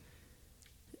him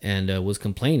and was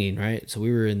complaining, right? So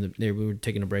we were we were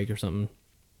taking a break or something.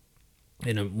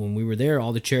 And when we were there,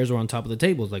 all the chairs were on top of the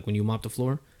tables, like when you mop the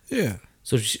floor. Yeah.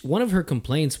 So one of her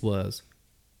complaints was,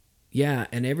 yeah,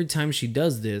 and every time she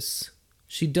does this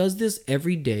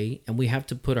every day, and we have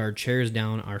to put our chairs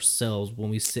down ourselves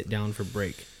when we sit down for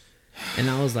break. And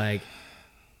I was like,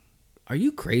 are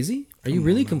you crazy? Are you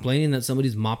really complaining that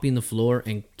somebody's mopping the floor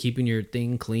and keeping your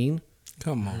thing clean?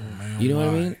 Come on, man. You know what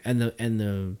I mean?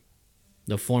 And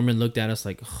the foreman looked at us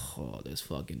like, oh, this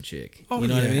fucking chick. Oh, you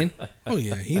know what I mean? Oh,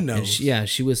 yeah, he knows.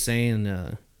 She was saying,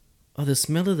 oh, the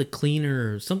smell of the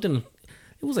cleaner or something.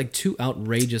 It was like 2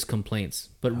 outrageous complaints,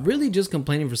 but really just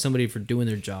complaining for somebody for doing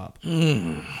their job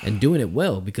and doing it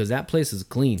well, because that place is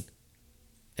clean.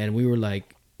 And we were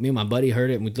like, me and my buddy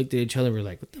heard it and we looked at each other and we were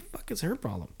like, what the fuck is her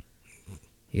problem?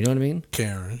 You know what I mean?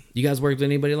 Karen. You guys worked with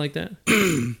anybody like that?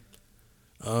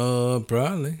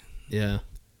 Probably. Yeah.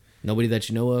 Nobody that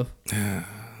you know of?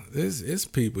 It's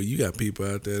people. You got people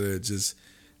out there that just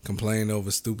complain over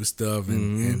stupid stuff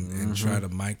and try to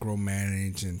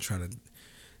micromanage and try to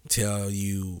tell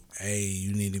you, hey,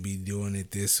 you need to be doing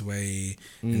it this way,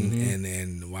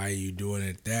 and why are you doing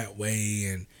it that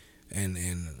way, and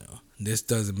this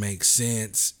doesn't make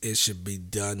sense. It should be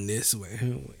done this way.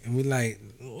 And we like,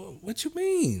 what you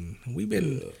mean?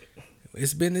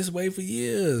 It's been this way for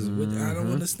years. I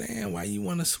don't understand why you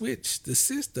want to switch the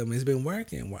system. It's been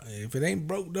working. If it ain't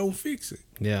broke, don't fix it.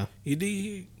 Yeah. You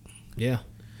did. Yeah.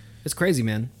 It's crazy,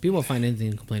 man. People find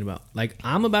anything to complain about. Like,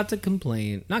 I'm about to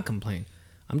not complain.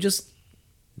 I'm just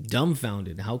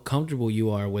dumbfounded how comfortable you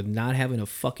are with not having a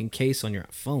fucking case on your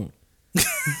phone.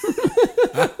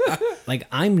 Like,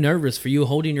 I'm nervous for you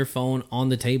holding your phone on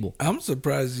the table. I'm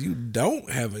surprised you don't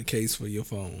have a case for your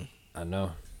phone. I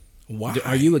know. Why?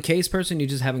 Are you a case person? You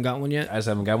just haven't got one yet? I just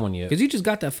haven't got one yet. Because you just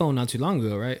got that phone not too long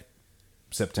ago, right?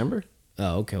 September?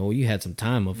 Oh, okay. Well, you had some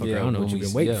time, motherfucker. Yeah, I don't know what you've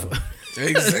been waiting for.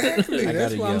 Exactly.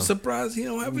 That's why yeah. I'm surprised he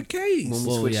don't have a case. When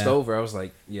we switched over, I was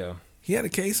like, yeah. He had a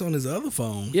case on his other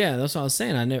phone. Yeah, that's what I was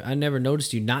saying. I never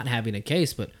noticed you not having a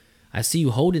case, but I see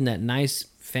you holding that nice,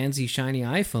 fancy, shiny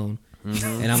iPhone,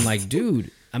 and I'm like, dude.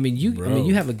 I mean,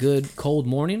 you have a good cold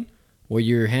morning where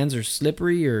your hands are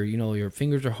slippery or your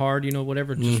fingers are hard,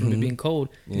 whatever, just from it being cold.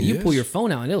 And you pull your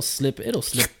phone out and it'll slip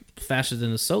faster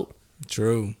than the soap.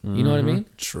 True. You know what I mean?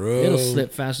 True. It'll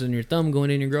slip faster than your thumb going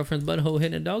in your girlfriend's butthole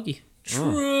hitting a doggy.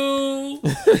 True.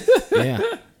 Yeah.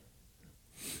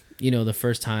 The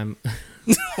first time.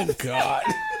 Oh God.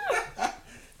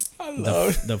 I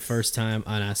love the first time,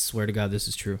 and I swear to God, this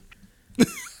is true.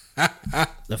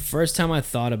 The first time I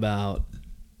thought about,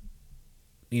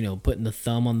 putting the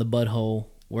thumb on the butthole,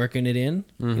 working it in,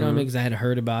 you know what I mean? Because I had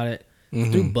heard about it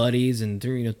through buddies and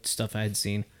through stuff I had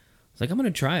seen. I was like, I'm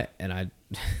gonna try it, and I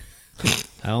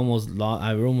almost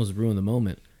ruined the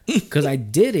moment because I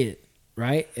did it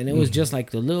right, and it was just like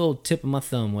the little tip of my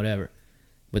thumb, whatever.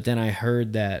 But then I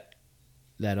heard that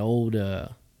old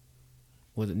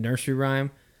was it nursery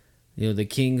rhyme? The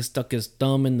king stuck his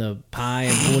thumb in the pie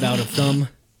and pulled out a thumb.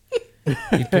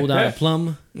 He pulled out a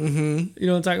plum. You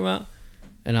know what I'm talking about?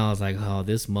 And I was like, oh,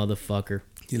 this motherfucker.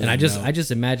 And I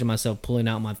just imagine myself pulling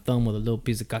out my thumb with a little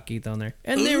piece of caquita on there.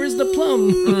 And there is the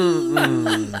plum. Nah,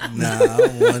 I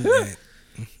don't want that.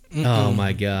 Oh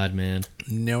my God, man.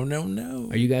 No.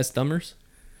 Are you guys thumbers?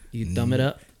 You thumb it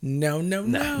up? No.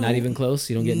 Not even close?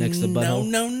 You don't get next to the butthole?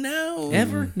 No.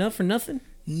 Ever? Not for nothing?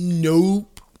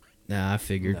 Nope. Nah, I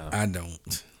figured. No. I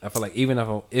don't. I feel like even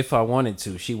if I wanted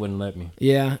to, she wouldn't let me.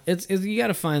 Yeah, it's you got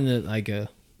to find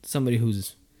somebody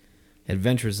who's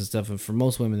adventurous and stuff. And for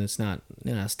most women, it's not.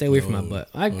 Stay away from my butt.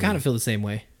 I kind of feel the same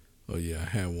way. Oh yeah, I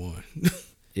had one.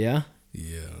 Yeah.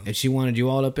 Yeah. And she wanted you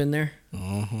all up in there.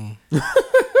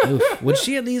 Would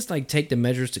she at least take the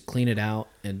measures to clean it out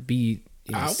and be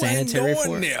sanitary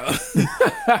for it?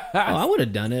 I would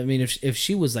have done it. I mean, if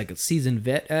she was like a seasoned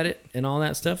vet at it and all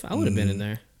that stuff, I would have been in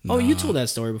there. Oh, you told that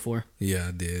story before. Yeah,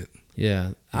 I did.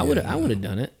 Yeah, I would have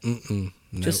done it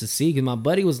just to see. Because my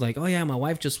buddy was like, "Oh yeah, my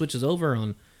wife just switches over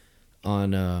on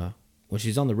when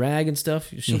she's on the rag and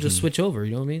stuff. She'll just switch over.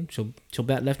 You know what I mean? She'll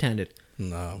bat left-handed."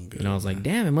 No, I'm good. And I was like,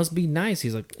 "Damn, it must be nice."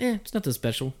 He's like, "It's nothing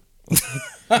special."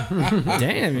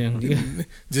 Damn, man.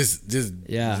 Just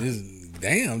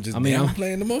I'm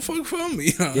playing the motherfucker for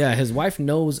me. Yeah, his wife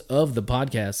knows of the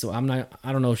podcast, so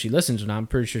I don't know if she listens or not. I'm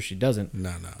pretty sure she doesn't.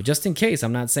 No. But just in case,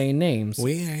 I'm not saying names.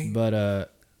 We ain't. But I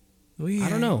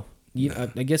don't know.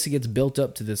 I guess it gets built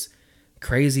up to this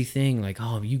crazy thing, like,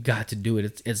 oh, you got to do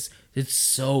it. It's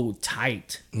so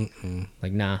tight.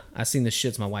 Like, nah, I seen the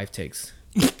shits my wife takes.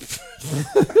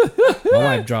 My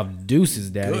wife dropped deuces,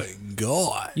 daddy. Good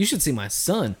God. You should see my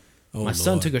son. Oh, my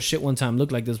son Lord. took a shit one time,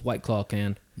 looked like this White Claw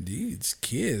can. These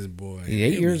kids, boy.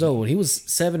 He's 8 years old. He was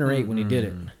 7 or 8 when he did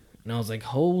it. And I was like,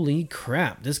 holy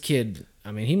crap. This kid,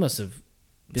 I mean, he must have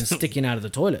been sticking out of the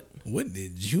toilet. What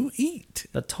did you eat?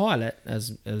 The toilet,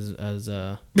 as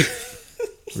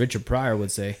Richard Pryor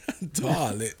would say.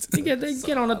 Toilet. You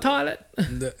get on the toilet.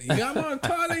 You got them on the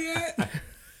toilet yet?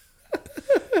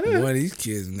 Boy, these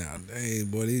kids nowadays,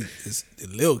 boy, it's the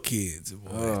little kids, boy.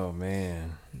 Oh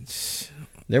man.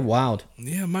 They're wild.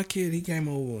 Yeah, my kid, he came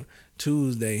over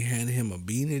Tuesday, had him a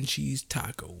bean and cheese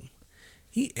taco.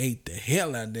 He ate the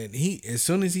hell out of that. As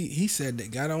soon as he said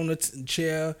that, got on the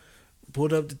chair,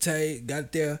 pulled up the table,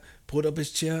 got there, pulled up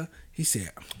his chair. He said,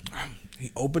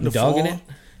 he opened the dogging phone. it?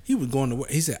 He was going to work.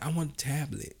 He said, I want a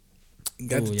tablet.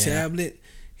 Got the tablet.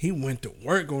 He went to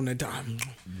work on that taco.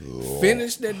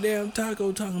 Finished that damn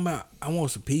taco talking about, I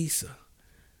want some pizza.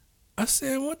 I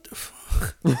said, what the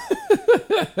fuck?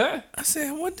 I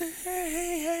said, what the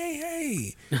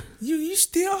hey. You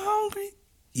still hungry?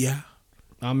 Yeah.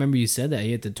 I remember you said that.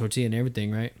 He ate the tortilla and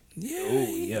everything, right? Yeah. Oh,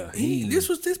 yeah. This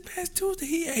was this past Tuesday.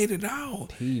 He ate it all.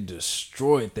 He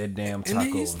destroyed that damn taco. And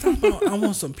then he's talking about, I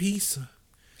want some pizza.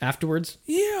 Afterwards?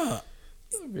 Yeah.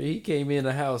 He came in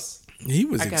the house. He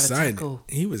was I got a excited. taco.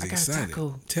 He was I got a excited.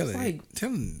 taco.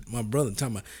 Telling my brother,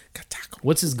 talking about, got taco.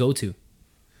 What's his go-to?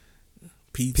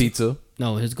 Pizza.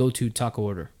 No, his go-to taco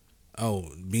order. Oh,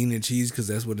 bean and cheese, because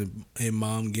that's what his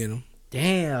mom get him.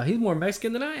 Damn, he's more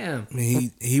Mexican than I am. I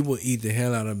mean, he will eat the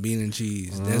hell out of bean and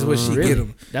cheese. That's what she get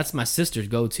him. That's my sister's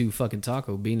go-to fucking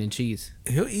taco, bean and cheese.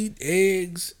 He'll eat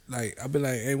eggs. Like, I'll be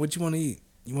like, hey, what you want to eat?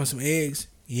 You want some eggs?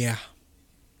 Yeah.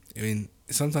 I mean,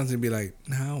 sometimes he'll be like,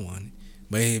 nah, I don't want it.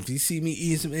 But if he see me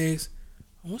eating some eggs,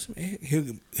 I want some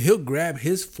eggs. He'll grab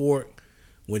his fork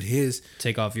with his,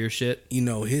 Take off your shit.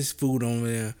 his food on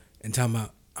there and talking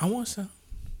about, I want some.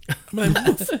 I'm like,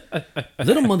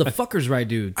 Little motherfuckers, right,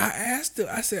 dude? I asked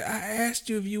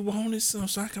you if you wanted some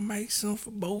so I can make some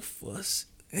for both of us.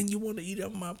 And you want to eat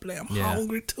up my plate. I'm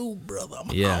hungry too, brother. I'm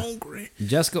hungry.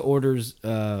 Jessica orders,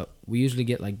 we usually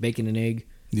get like bacon and egg.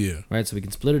 Yeah. Right, so we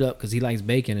can split it up because he likes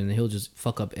bacon and he'll just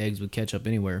fuck up eggs with ketchup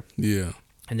anywhere. Yeah.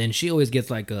 And then she always gets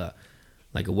like a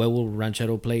huevo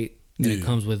ranchero plate, and it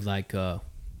comes with like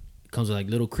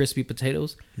little crispy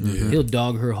potatoes. Yeah. He'll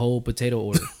dog her whole potato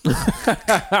order,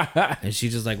 and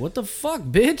she's just like, "What the fuck,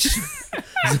 bitch?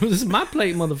 This is my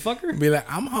plate, motherfucker." Be like,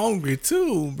 I'm hungry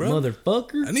too, bro.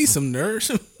 Motherfucker. I need some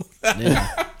nourishment.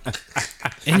 Yeah.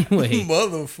 Anyway,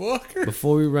 Motherfucker.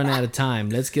 before we run out of time,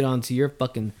 let's get on to your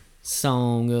fucking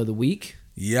song of the week.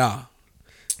 Yeah.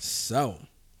 So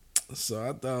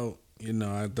I thought,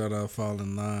 I'd fall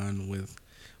in line with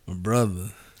my brother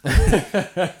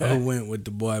who went with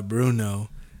the boy Bruno.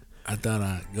 I thought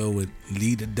I'd go with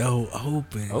Leave the Door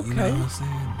Open. Okay. You know what I'm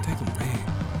saying? Take them back.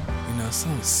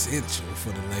 Something essential for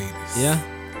the ladies. Yeah,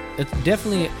 it's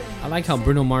definitely. I like how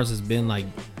Bruno Mars has been like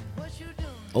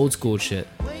old school shit.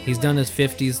 He's done his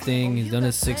 50s thing. He's done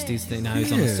his 60s thing. Now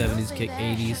he's on the 70s, kick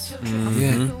 80s.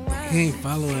 Yeah, he ain't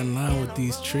following in line with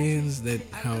these trends that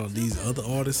how these other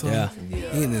artists are. Yeah.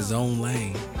 He in his own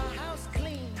lane.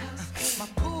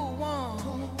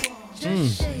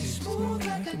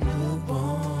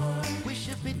 We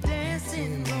should be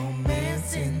dancing,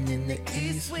 romancing in the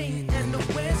east wing and the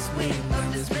west wing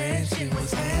of this mansion was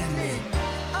standing.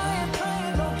 I am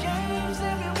playing no games,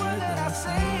 every word that I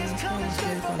say is coming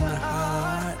straight from the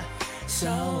heart.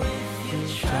 So if you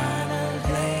try to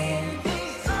blame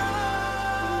things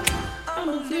on,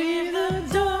 I'ma leave the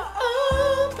door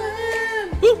open.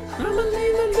 I'ma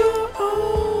leave the door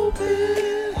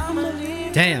open. I'ma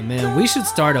leave. Damn, man, we should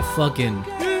start a fucking.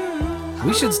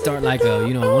 We should start like a,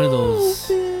 one of those,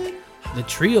 the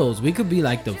trios. We could be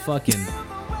like the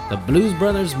Blues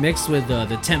Brothers mixed with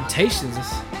the Temptations.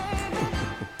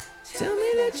 Tell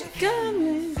me that you got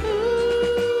me.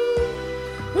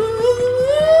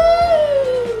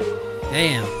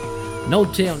 Damn,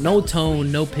 no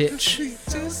tone, no pitch.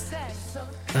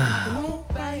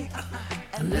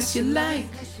 Unless you like.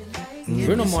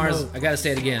 Bruno Mars, I gotta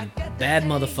say it again, bad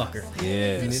motherfucker.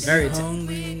 Yes. Very.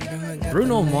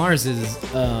 Bruno Mars's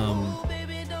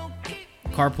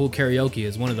carpool karaoke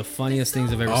is one of the funniest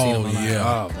things I've ever seen in my life. Yeah.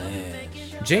 Oh man.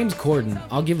 James Corden,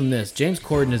 I'll give him this. James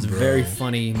Corden is a very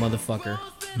funny motherfucker.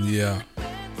 Yeah.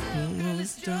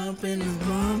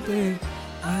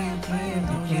 I ain't playing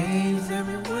no games.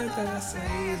 Every word that I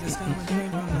say is coming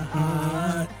straight from the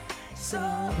heart. So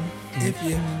If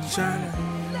you try to,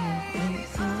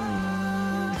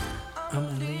 I'ma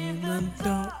leave the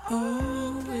door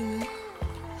open.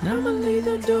 I'ma leave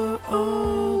the door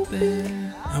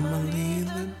open. I'ma leave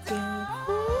the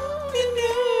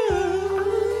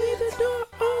door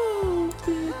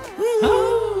open.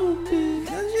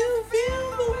 'Cause you feel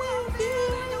the way I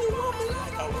feel and you want me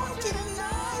like I want you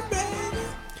tonight, baby.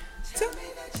 Tell me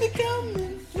that you're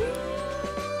coming through.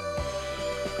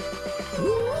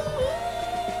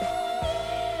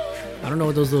 I don't know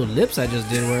what those little lips I just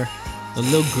did were. The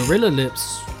little gorilla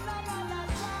lips.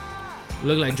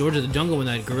 Look like George of the Jungle when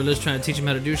that gorilla's trying to teach him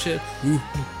how to do shit.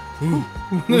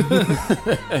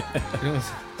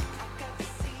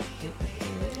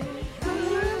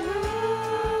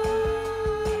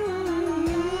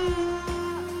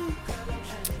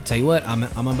 Tell you what, I'm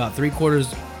about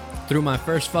 3/4 through my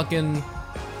first fucking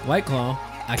White Claw.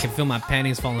 I can feel my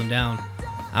panties falling down.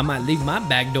 I might leave my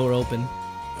back door open.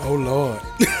 Oh Lord.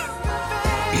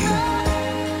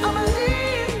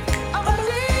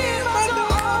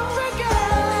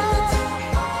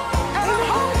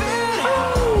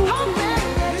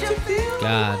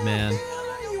 God, man.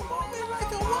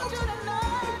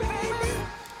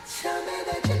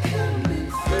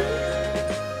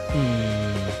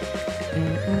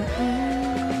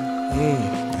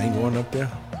 I ain't going up there.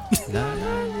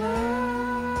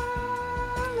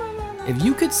 If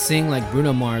you could sing like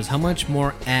Bruno Mars, how much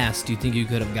more ass do you think you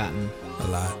could have gotten? A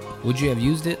lot. Would you have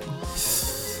used it?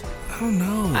 I don't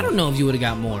know. I don't know if you would have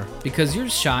got more because you're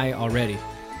shy already.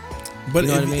 But You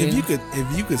know if, what I mean?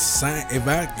 if you could sing, if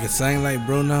I could sing like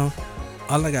Bruno,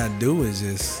 all I gotta do is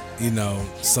just,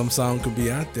 some song could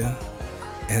be out there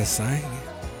and sing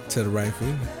it to the right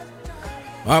feeling.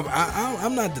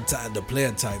 I'm not the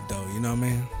player type though. You know what I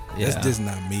mean? Yeah. That's just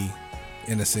not me,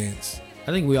 in a sense.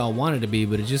 I think we all want it to be,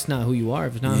 but it's just not who you are.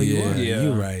 If it's not who you are.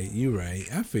 You right.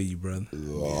 I feel you, brother.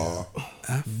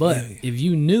 I feel But you. if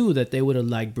you knew that they would have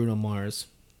liked Bruno Mars,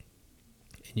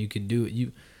 and you could do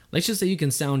it, let's just say you can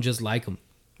sound just like him.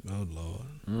 Oh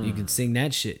Lord. You can sing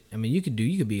that shit. I mean, you could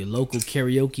be a local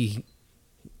karaoke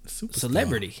Superstar.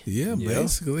 celebrity, Yeah,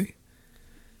 basically.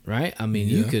 right? I mean,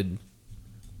 you Yeah. could.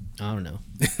 I don't know.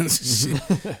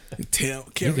 Tell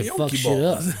You could karaoke fuck shit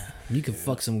up. boys. You can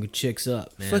fuck some chicks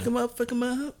up, man. Fuck 'em up, fuck 'em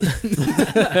up.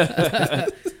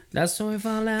 That's so we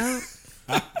fall out.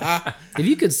 If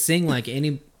you could sing like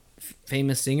any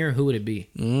famous singer, who would it be?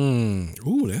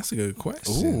 Ooh, that's a good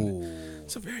question.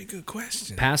 It's a very good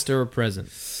question. Past or present?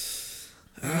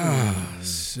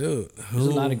 Shoot. There's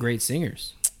a lot of great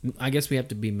singers. I guess we have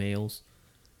to be males.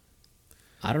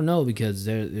 I don't know because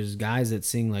there's guys that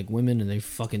sing like women and they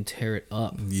fucking tear it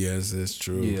up Yes, that's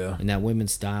true. Yeah. in that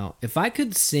women's style. If I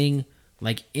could sing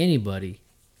like anybody,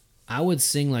 I would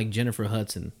sing like Jennifer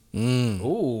Hudson.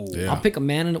 Ooh. Yeah. I'll pick a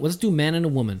man and let's do man and a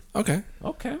woman. Okay.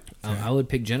 Okay. I would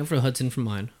pick Jennifer Hudson for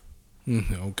mine.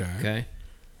 Okay. Okay.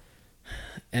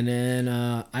 And then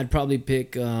I'd probably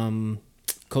pick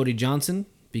Cody Johnson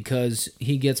because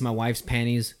he gets my wife's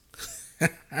panties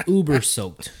uber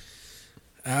soaked.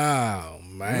 Oh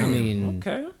man. I mean,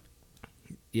 Okay.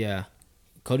 yeah,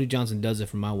 Cody Johnson does it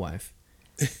for my wife.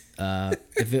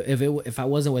 If I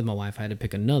wasn't with my wife, I had to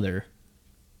pick another.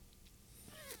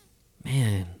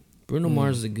 Man, Bruno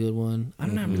Mars is a good one.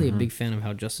 I'm not really a big fan of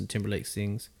how Justin Timberlake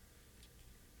sings.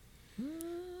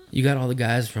 You got all the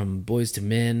guys from Boys to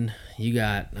Men. You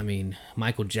got,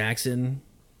 Michael Jackson.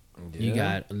 You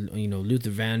got, Luther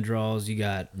Vandross. You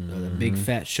got the big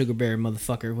fat sugar bear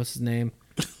motherfucker. What's his name?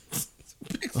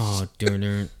 Oh,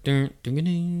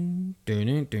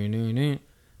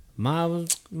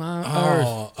 my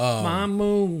earth, my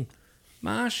moon,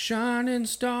 my shining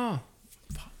star.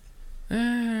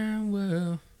 And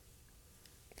well,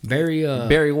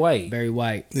 Barry White. Barry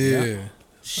White. Yeah.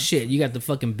 Shit, you got the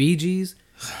fucking Bee Gees.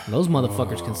 Those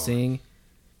motherfuckers can sing.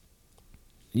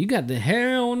 You got the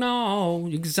hell no.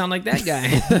 You can sound like that guy.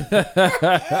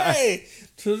 Hey.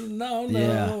 No.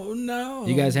 Yeah.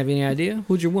 You guys have any idea?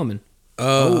 Who's your woman?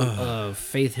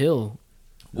 Faith Hill.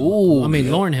 Ooh.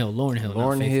 Lauryn Hill. Not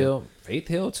Lauren Faith Hill. Faith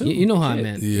Hill too. You know how I Shit.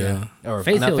 meant. Yeah. Or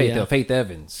Faith not Hill, Faith yeah. Hill. Faith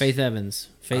Evans. Faith Evans.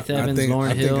 I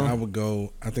Lauryn Hill. think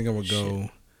I would go.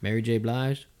 Mary J.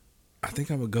 Blige. I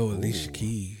think I would go Alicia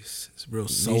Keys. It's real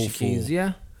Alicia soulful. Keys,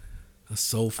 yeah. A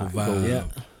soulful I go vibe. Yeah.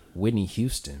 Whitney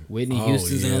Houston. Whitney Oh,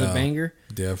 Houston's another yeah. banger.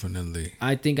 Definitely.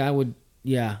 I think I would.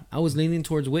 Yeah, I was leaning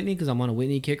towards Whitney because I'm on a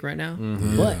Whitney kick right now.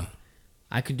 But Yeah.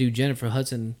 I could do Jennifer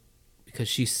Hudson because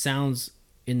she sounds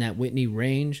in that Whitney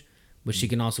range, but she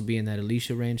can also be in that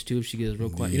Alicia range too if she gets real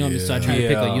quiet. You know what I mean? So I try to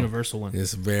pick a Yeah. universal one.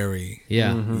 It's very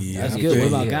Yeah, Yeah, that's I good. feel What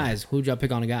about you. guys? Who'd y'all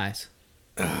pick on the guys?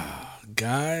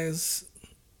 guys.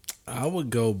 I would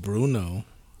go Bruno.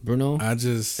 Bruno. I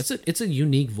just It's a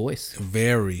unique voice.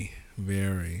 very,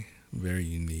 very, Very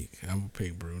unique. I would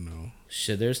pick Bruno.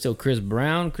 Shit, there's still Chris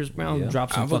Brown. Chris Brown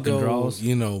dropped some I would fucking go, draws.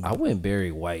 you know, I went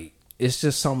Barry White. It's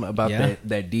just something about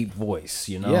that deep voice,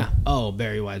 you know? Yeah. Oh,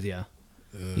 Barry White, yeah.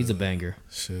 He's a banger.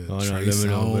 shit. Oh, no, Trey let me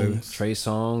know, baby. Songz. Trey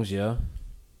Songz, yeah.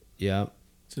 Yeah.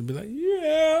 Should be like,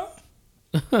 yeah.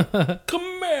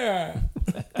 Come here.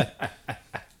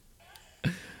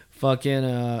 Fucking,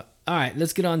 all right,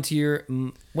 let's get on to your,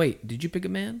 wait, did you pick a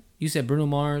man? You said Bruno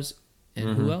Mars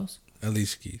and who else?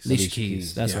 Alicia Keys. Alicia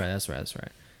Keys. That's right.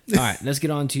 All right, let's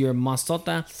get on to your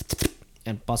masota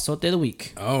and pasote of the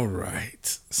week. All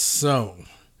right. So,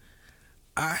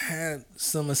 I had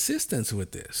some assistance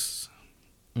with this.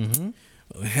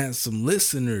 I had some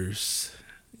listeners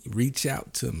reach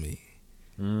out to me,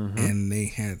 and they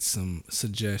had some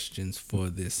suggestions for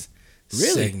this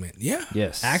segment. Yeah.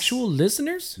 Yes. Actual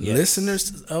listeners? Yes.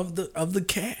 Listeners of the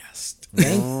cast.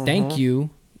 Thank you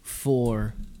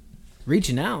for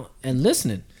reaching out and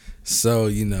listening. So,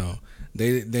 you know,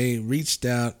 they reached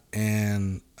out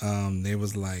and they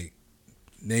was like,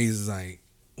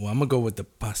 well, I'm gonna go with the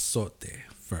pasote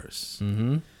first.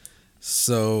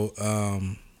 So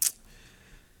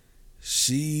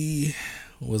she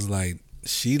was like,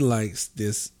 she likes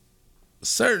this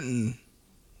certain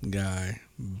guy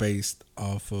based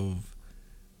off of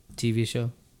TV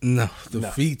show?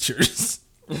 the features.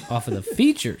 Off of the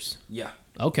features? Yeah.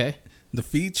 Okay. The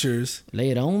features. Lay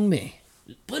it on me.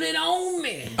 Put it on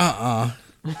me.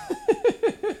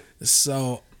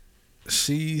 So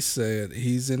she said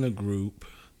he's in a group.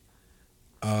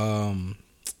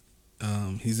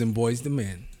 He's in Boys to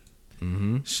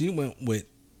Men. She went with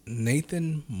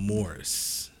Nathan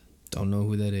Morris. Don't know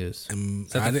who that is. And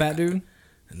Is that the fat dude?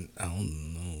 I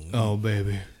don't know. Oh,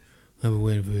 baby. I've been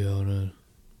waiting for you all night.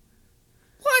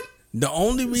 What? The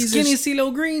only reason Skinny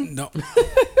CeeLo Green? no.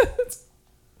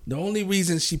 The only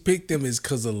reason she picked him is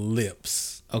because of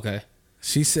lips. Okay.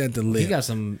 She said the lips. He got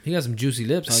some juicy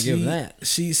lips. I'll give him that.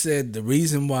 She said the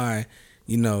reason why,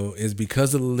 you know, is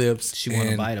because of the lips. She want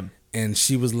to bite him. And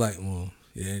she was like, well,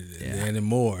 yeah.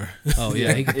 Anymore. Oh,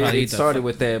 yeah. He could probably It eat started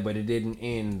with that, but it didn't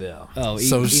end there. Oh,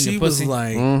 So she was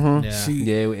like, Yeah.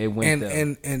 It went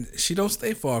there. and she don't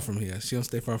stay far from here. She don't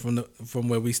stay far from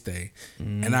where we stay.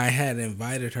 And I had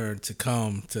invited her to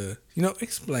come to, you know,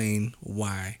 explain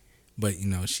why. But, you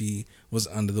know, she was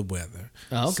under the weather.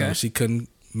 Oh, okay. So she couldn't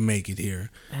make it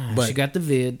here. But she got the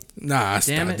vid. nah,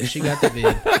 Damn stop it. She got the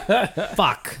vid.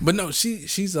 Fuck. But no,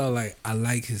 she's all like, I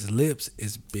like his lips.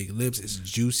 It's big lips. It's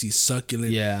juicy,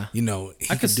 succulent. Yeah. You know, he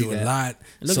I could could see do a that. lot.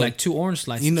 It looked like 2 orange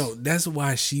slices. You know, that's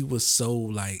why she was so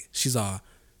like, she's all,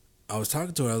 I was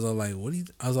talking to her. I was all like,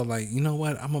 I was all like, you know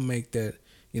what? I'm going to make that,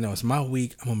 you know, it's my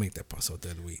week. I'm going to make that pasote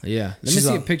of the week. Yeah. Let me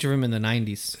see a picture of him in the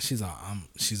 90s.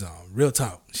 She's all, real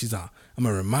talk. She's all, I'm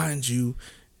going to remind you,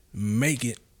 make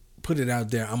it, put it out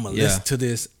there. I'm going to listen to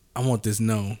this. I want this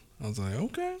known. I was like,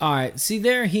 okay. All right. See,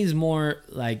 there he's more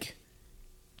like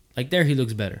there he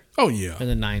looks better Oh, yeah. in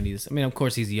the 90s. I mean, of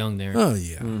course, he's young there. Oh,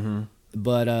 yeah.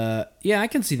 But, yeah, I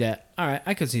can see that. All right.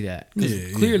 I can see that. Because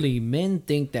Yeah, clearly men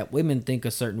think that women think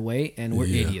a certain way and we're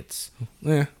Yeah. idiots.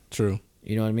 Yeah, true.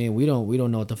 You know what I mean? We don't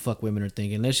know what the fuck women are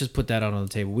thinking. Let's just put that out on the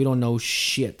table. We don't know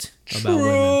shit about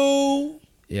women.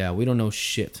 Yeah, we don't know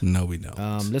shit. No, we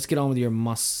don't. Let's get on with your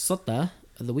masota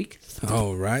of the week.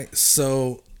 All right.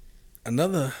 So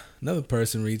another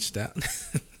person reached out.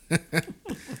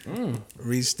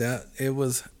 Reached out. It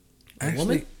was actually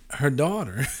woman? her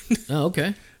daughter. Oh,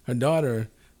 okay. Her daughter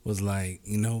was like,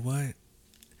 you know what?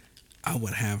 I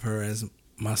would have her as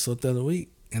my sota of the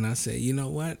week. And I said, you know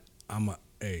what?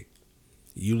 Hey,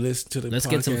 you listen to the Let's podcast.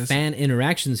 get some fan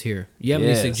interactions here. You have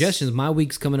any Yes. suggestions? My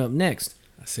week's coming up next.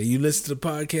 I said, you listen to the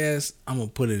podcast. I'm going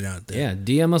to put it out there. Yeah,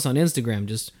 DM us on Instagram.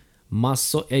 Just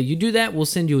hey, you do that, we'll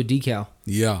send you a decal.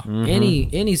 Yeah.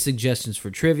 Any suggestions for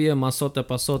trivia, masota,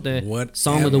 pasote, Whatever.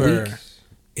 song of the week?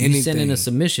 You send in Anything. a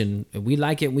submission. If we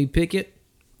like it, we pick it.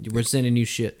 We're sending you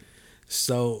shit.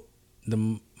 So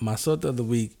my sota of the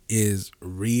week is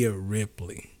Rhea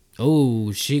Ripley.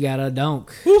 Oh, she got a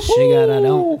dunk. She got a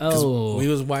dunk. 'Cause Oh, we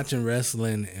was watching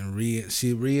wrestling and Rhea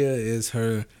is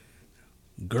her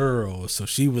girl, so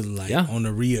she was like on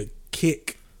the Rhea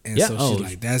kick, and Yeah. so Oh. she's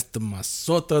like, that's the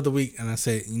masota of the week. And I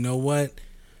said, you know what,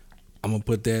 I'm gonna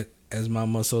put that as my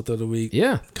masota of the week.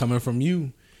 Yeah. coming from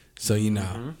you, so you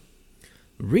know.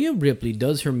 Rhea Ripley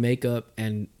does her makeup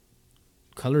and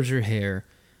colors her hair.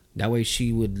 That way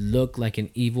she would look like an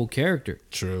evil character.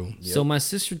 True. So my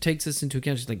sister takes this into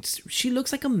account. She's like, she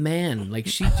looks like a man. Like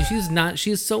she's not.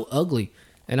 She is so ugly.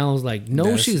 And I was like,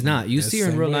 no, she's not. You see her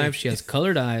in same real way. life. She has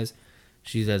colored eyes.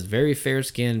 She has very fair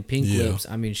skin, pink Yeah. lips.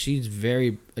 I mean, she's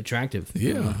very attractive.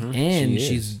 Yeah. And She is.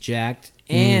 she's jacked.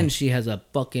 And she has a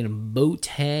fucking boot.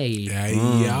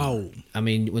 Yo. I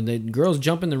mean, when the girls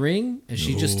jump in the ring and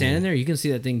she's just standing there, you can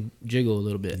see that thing jiggle a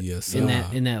little bit. Yes,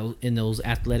 in those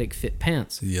athletic fit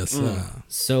pants. Yes, sir.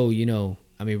 So, you know,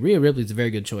 I mean, Rhea Ripley's a very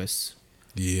good choice.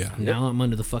 Yeah. Now I'm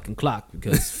under the fucking clock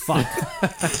because fuck.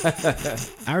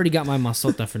 I already got my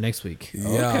masota for next week.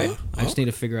 Yeah. Okay. I just need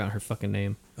to figure out her fucking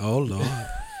name. Oh, Lord.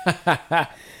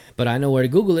 But I know where to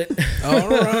Google it. All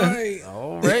right.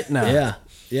 All right now. Yeah.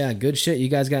 Yeah, good shit. You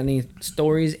guys got any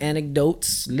stories,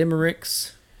 anecdotes,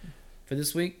 limericks for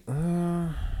this week? Nah.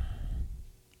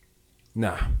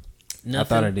 Nothing? I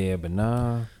thought I did, but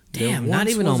nah. Damn, There not once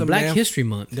even was on a Black man- History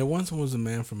Month. There once was a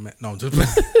man from... No, just...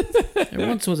 There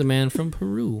once was a man from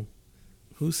Peru.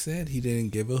 Who said he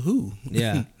didn't give a who?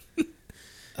 Yeah.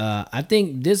 I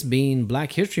think this being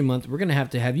Black History Month, we're going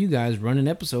to have you guys run an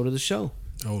episode of the show.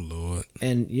 Oh, Lord.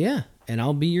 And yeah, and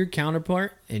I'll be your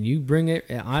counterpart and you bring it.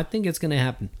 I think it's going to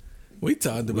happen. We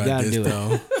talked about gotta this, do it.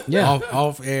 though. Yeah.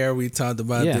 Off air, we talked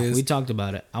about Yeah, this. we talked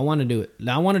about it. I want to do it.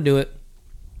 I want to do it.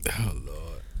 Oh,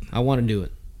 Lord. I want to do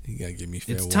it. You got to give me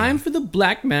fair It's warning. time for the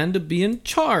black man to be in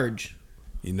charge.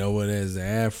 You know what? As an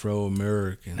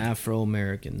Afro-American.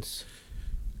 Afro-Americans.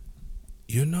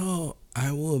 You know,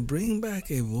 I will bring back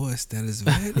a voice that is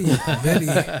very, very,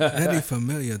 very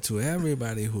familiar to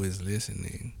everybody who is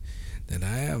listening. That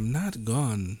I am not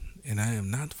gone and I am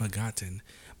not forgotten.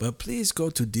 But please go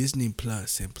to Disney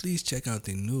Plus and please check out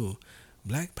the new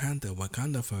Black Panther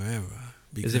Wakanda Forever.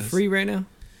 Is it free right now?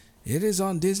 It is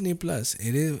on Disney Plus.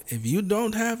 It is. If you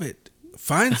don't have it,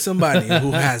 find somebody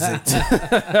who has it,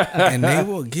 and they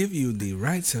will give you the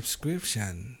right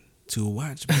subscription to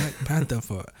watch Black Panther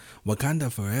for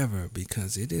Wakanda Forever,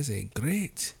 because it is a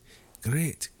great,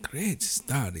 great, great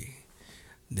story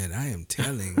that I am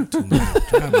telling to my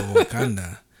tribe of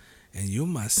Wakanda, and you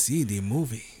must see the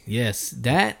movie. Yes,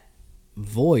 that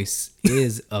voice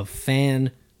is a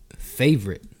fan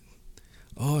favorite.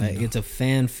 Oh no! It's a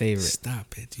fan favorite.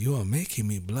 Stop it! You are making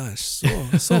me blush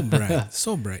so bright,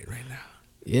 so bright right now.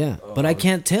 Yeah, but I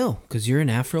can't tell because you're an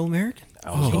Afro-American.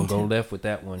 I was gonna go left with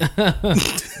that one.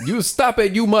 You stop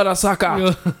it, you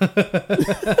motherfucker.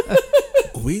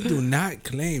 We do not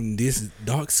claim this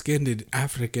dark-skinned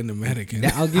African American.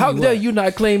 I'll give How you dare what. you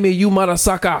not claim me, you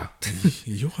motherfucker?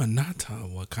 You are not a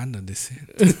Wakanda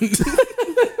descent.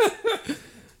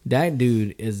 That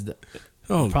dude is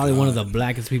probably one of the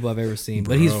blackest people I've ever seen.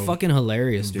 But he's Bro. fucking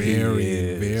hilarious, dude.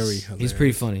 Very, very hilarious. He's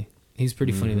pretty funny. He's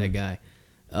pretty funny, that guy.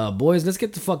 Boys, let's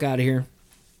get the fuck out of here.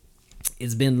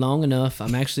 It's been long enough.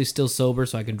 I'm actually still sober,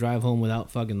 so I can drive home without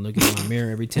fucking looking in my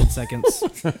mirror every 10 seconds.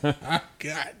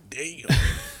 God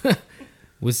damn.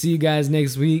 We'll see you guys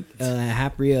next week.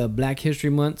 Happy Black History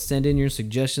Month. Send in your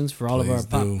suggestions for all of our Please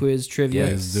pop do. quiz trivia.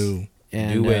 Please do.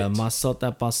 And Do it.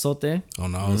 Masota Pasote.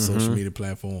 On all social media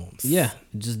platforms. Yeah,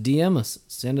 just DM us.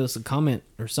 Send us a comment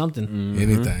or something.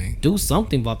 Anything. Do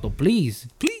something, Vato, please.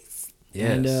 Please.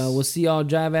 Yes. And we'll see y'all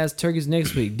drive ass turkeys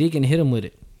next week. Deacon, hit them with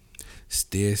it.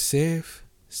 Stay safe.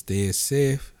 Stay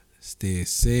safe. Stay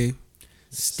safe.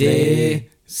 Stay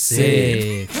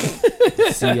safe.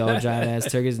 See y'all drive ass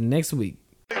turkeys next week.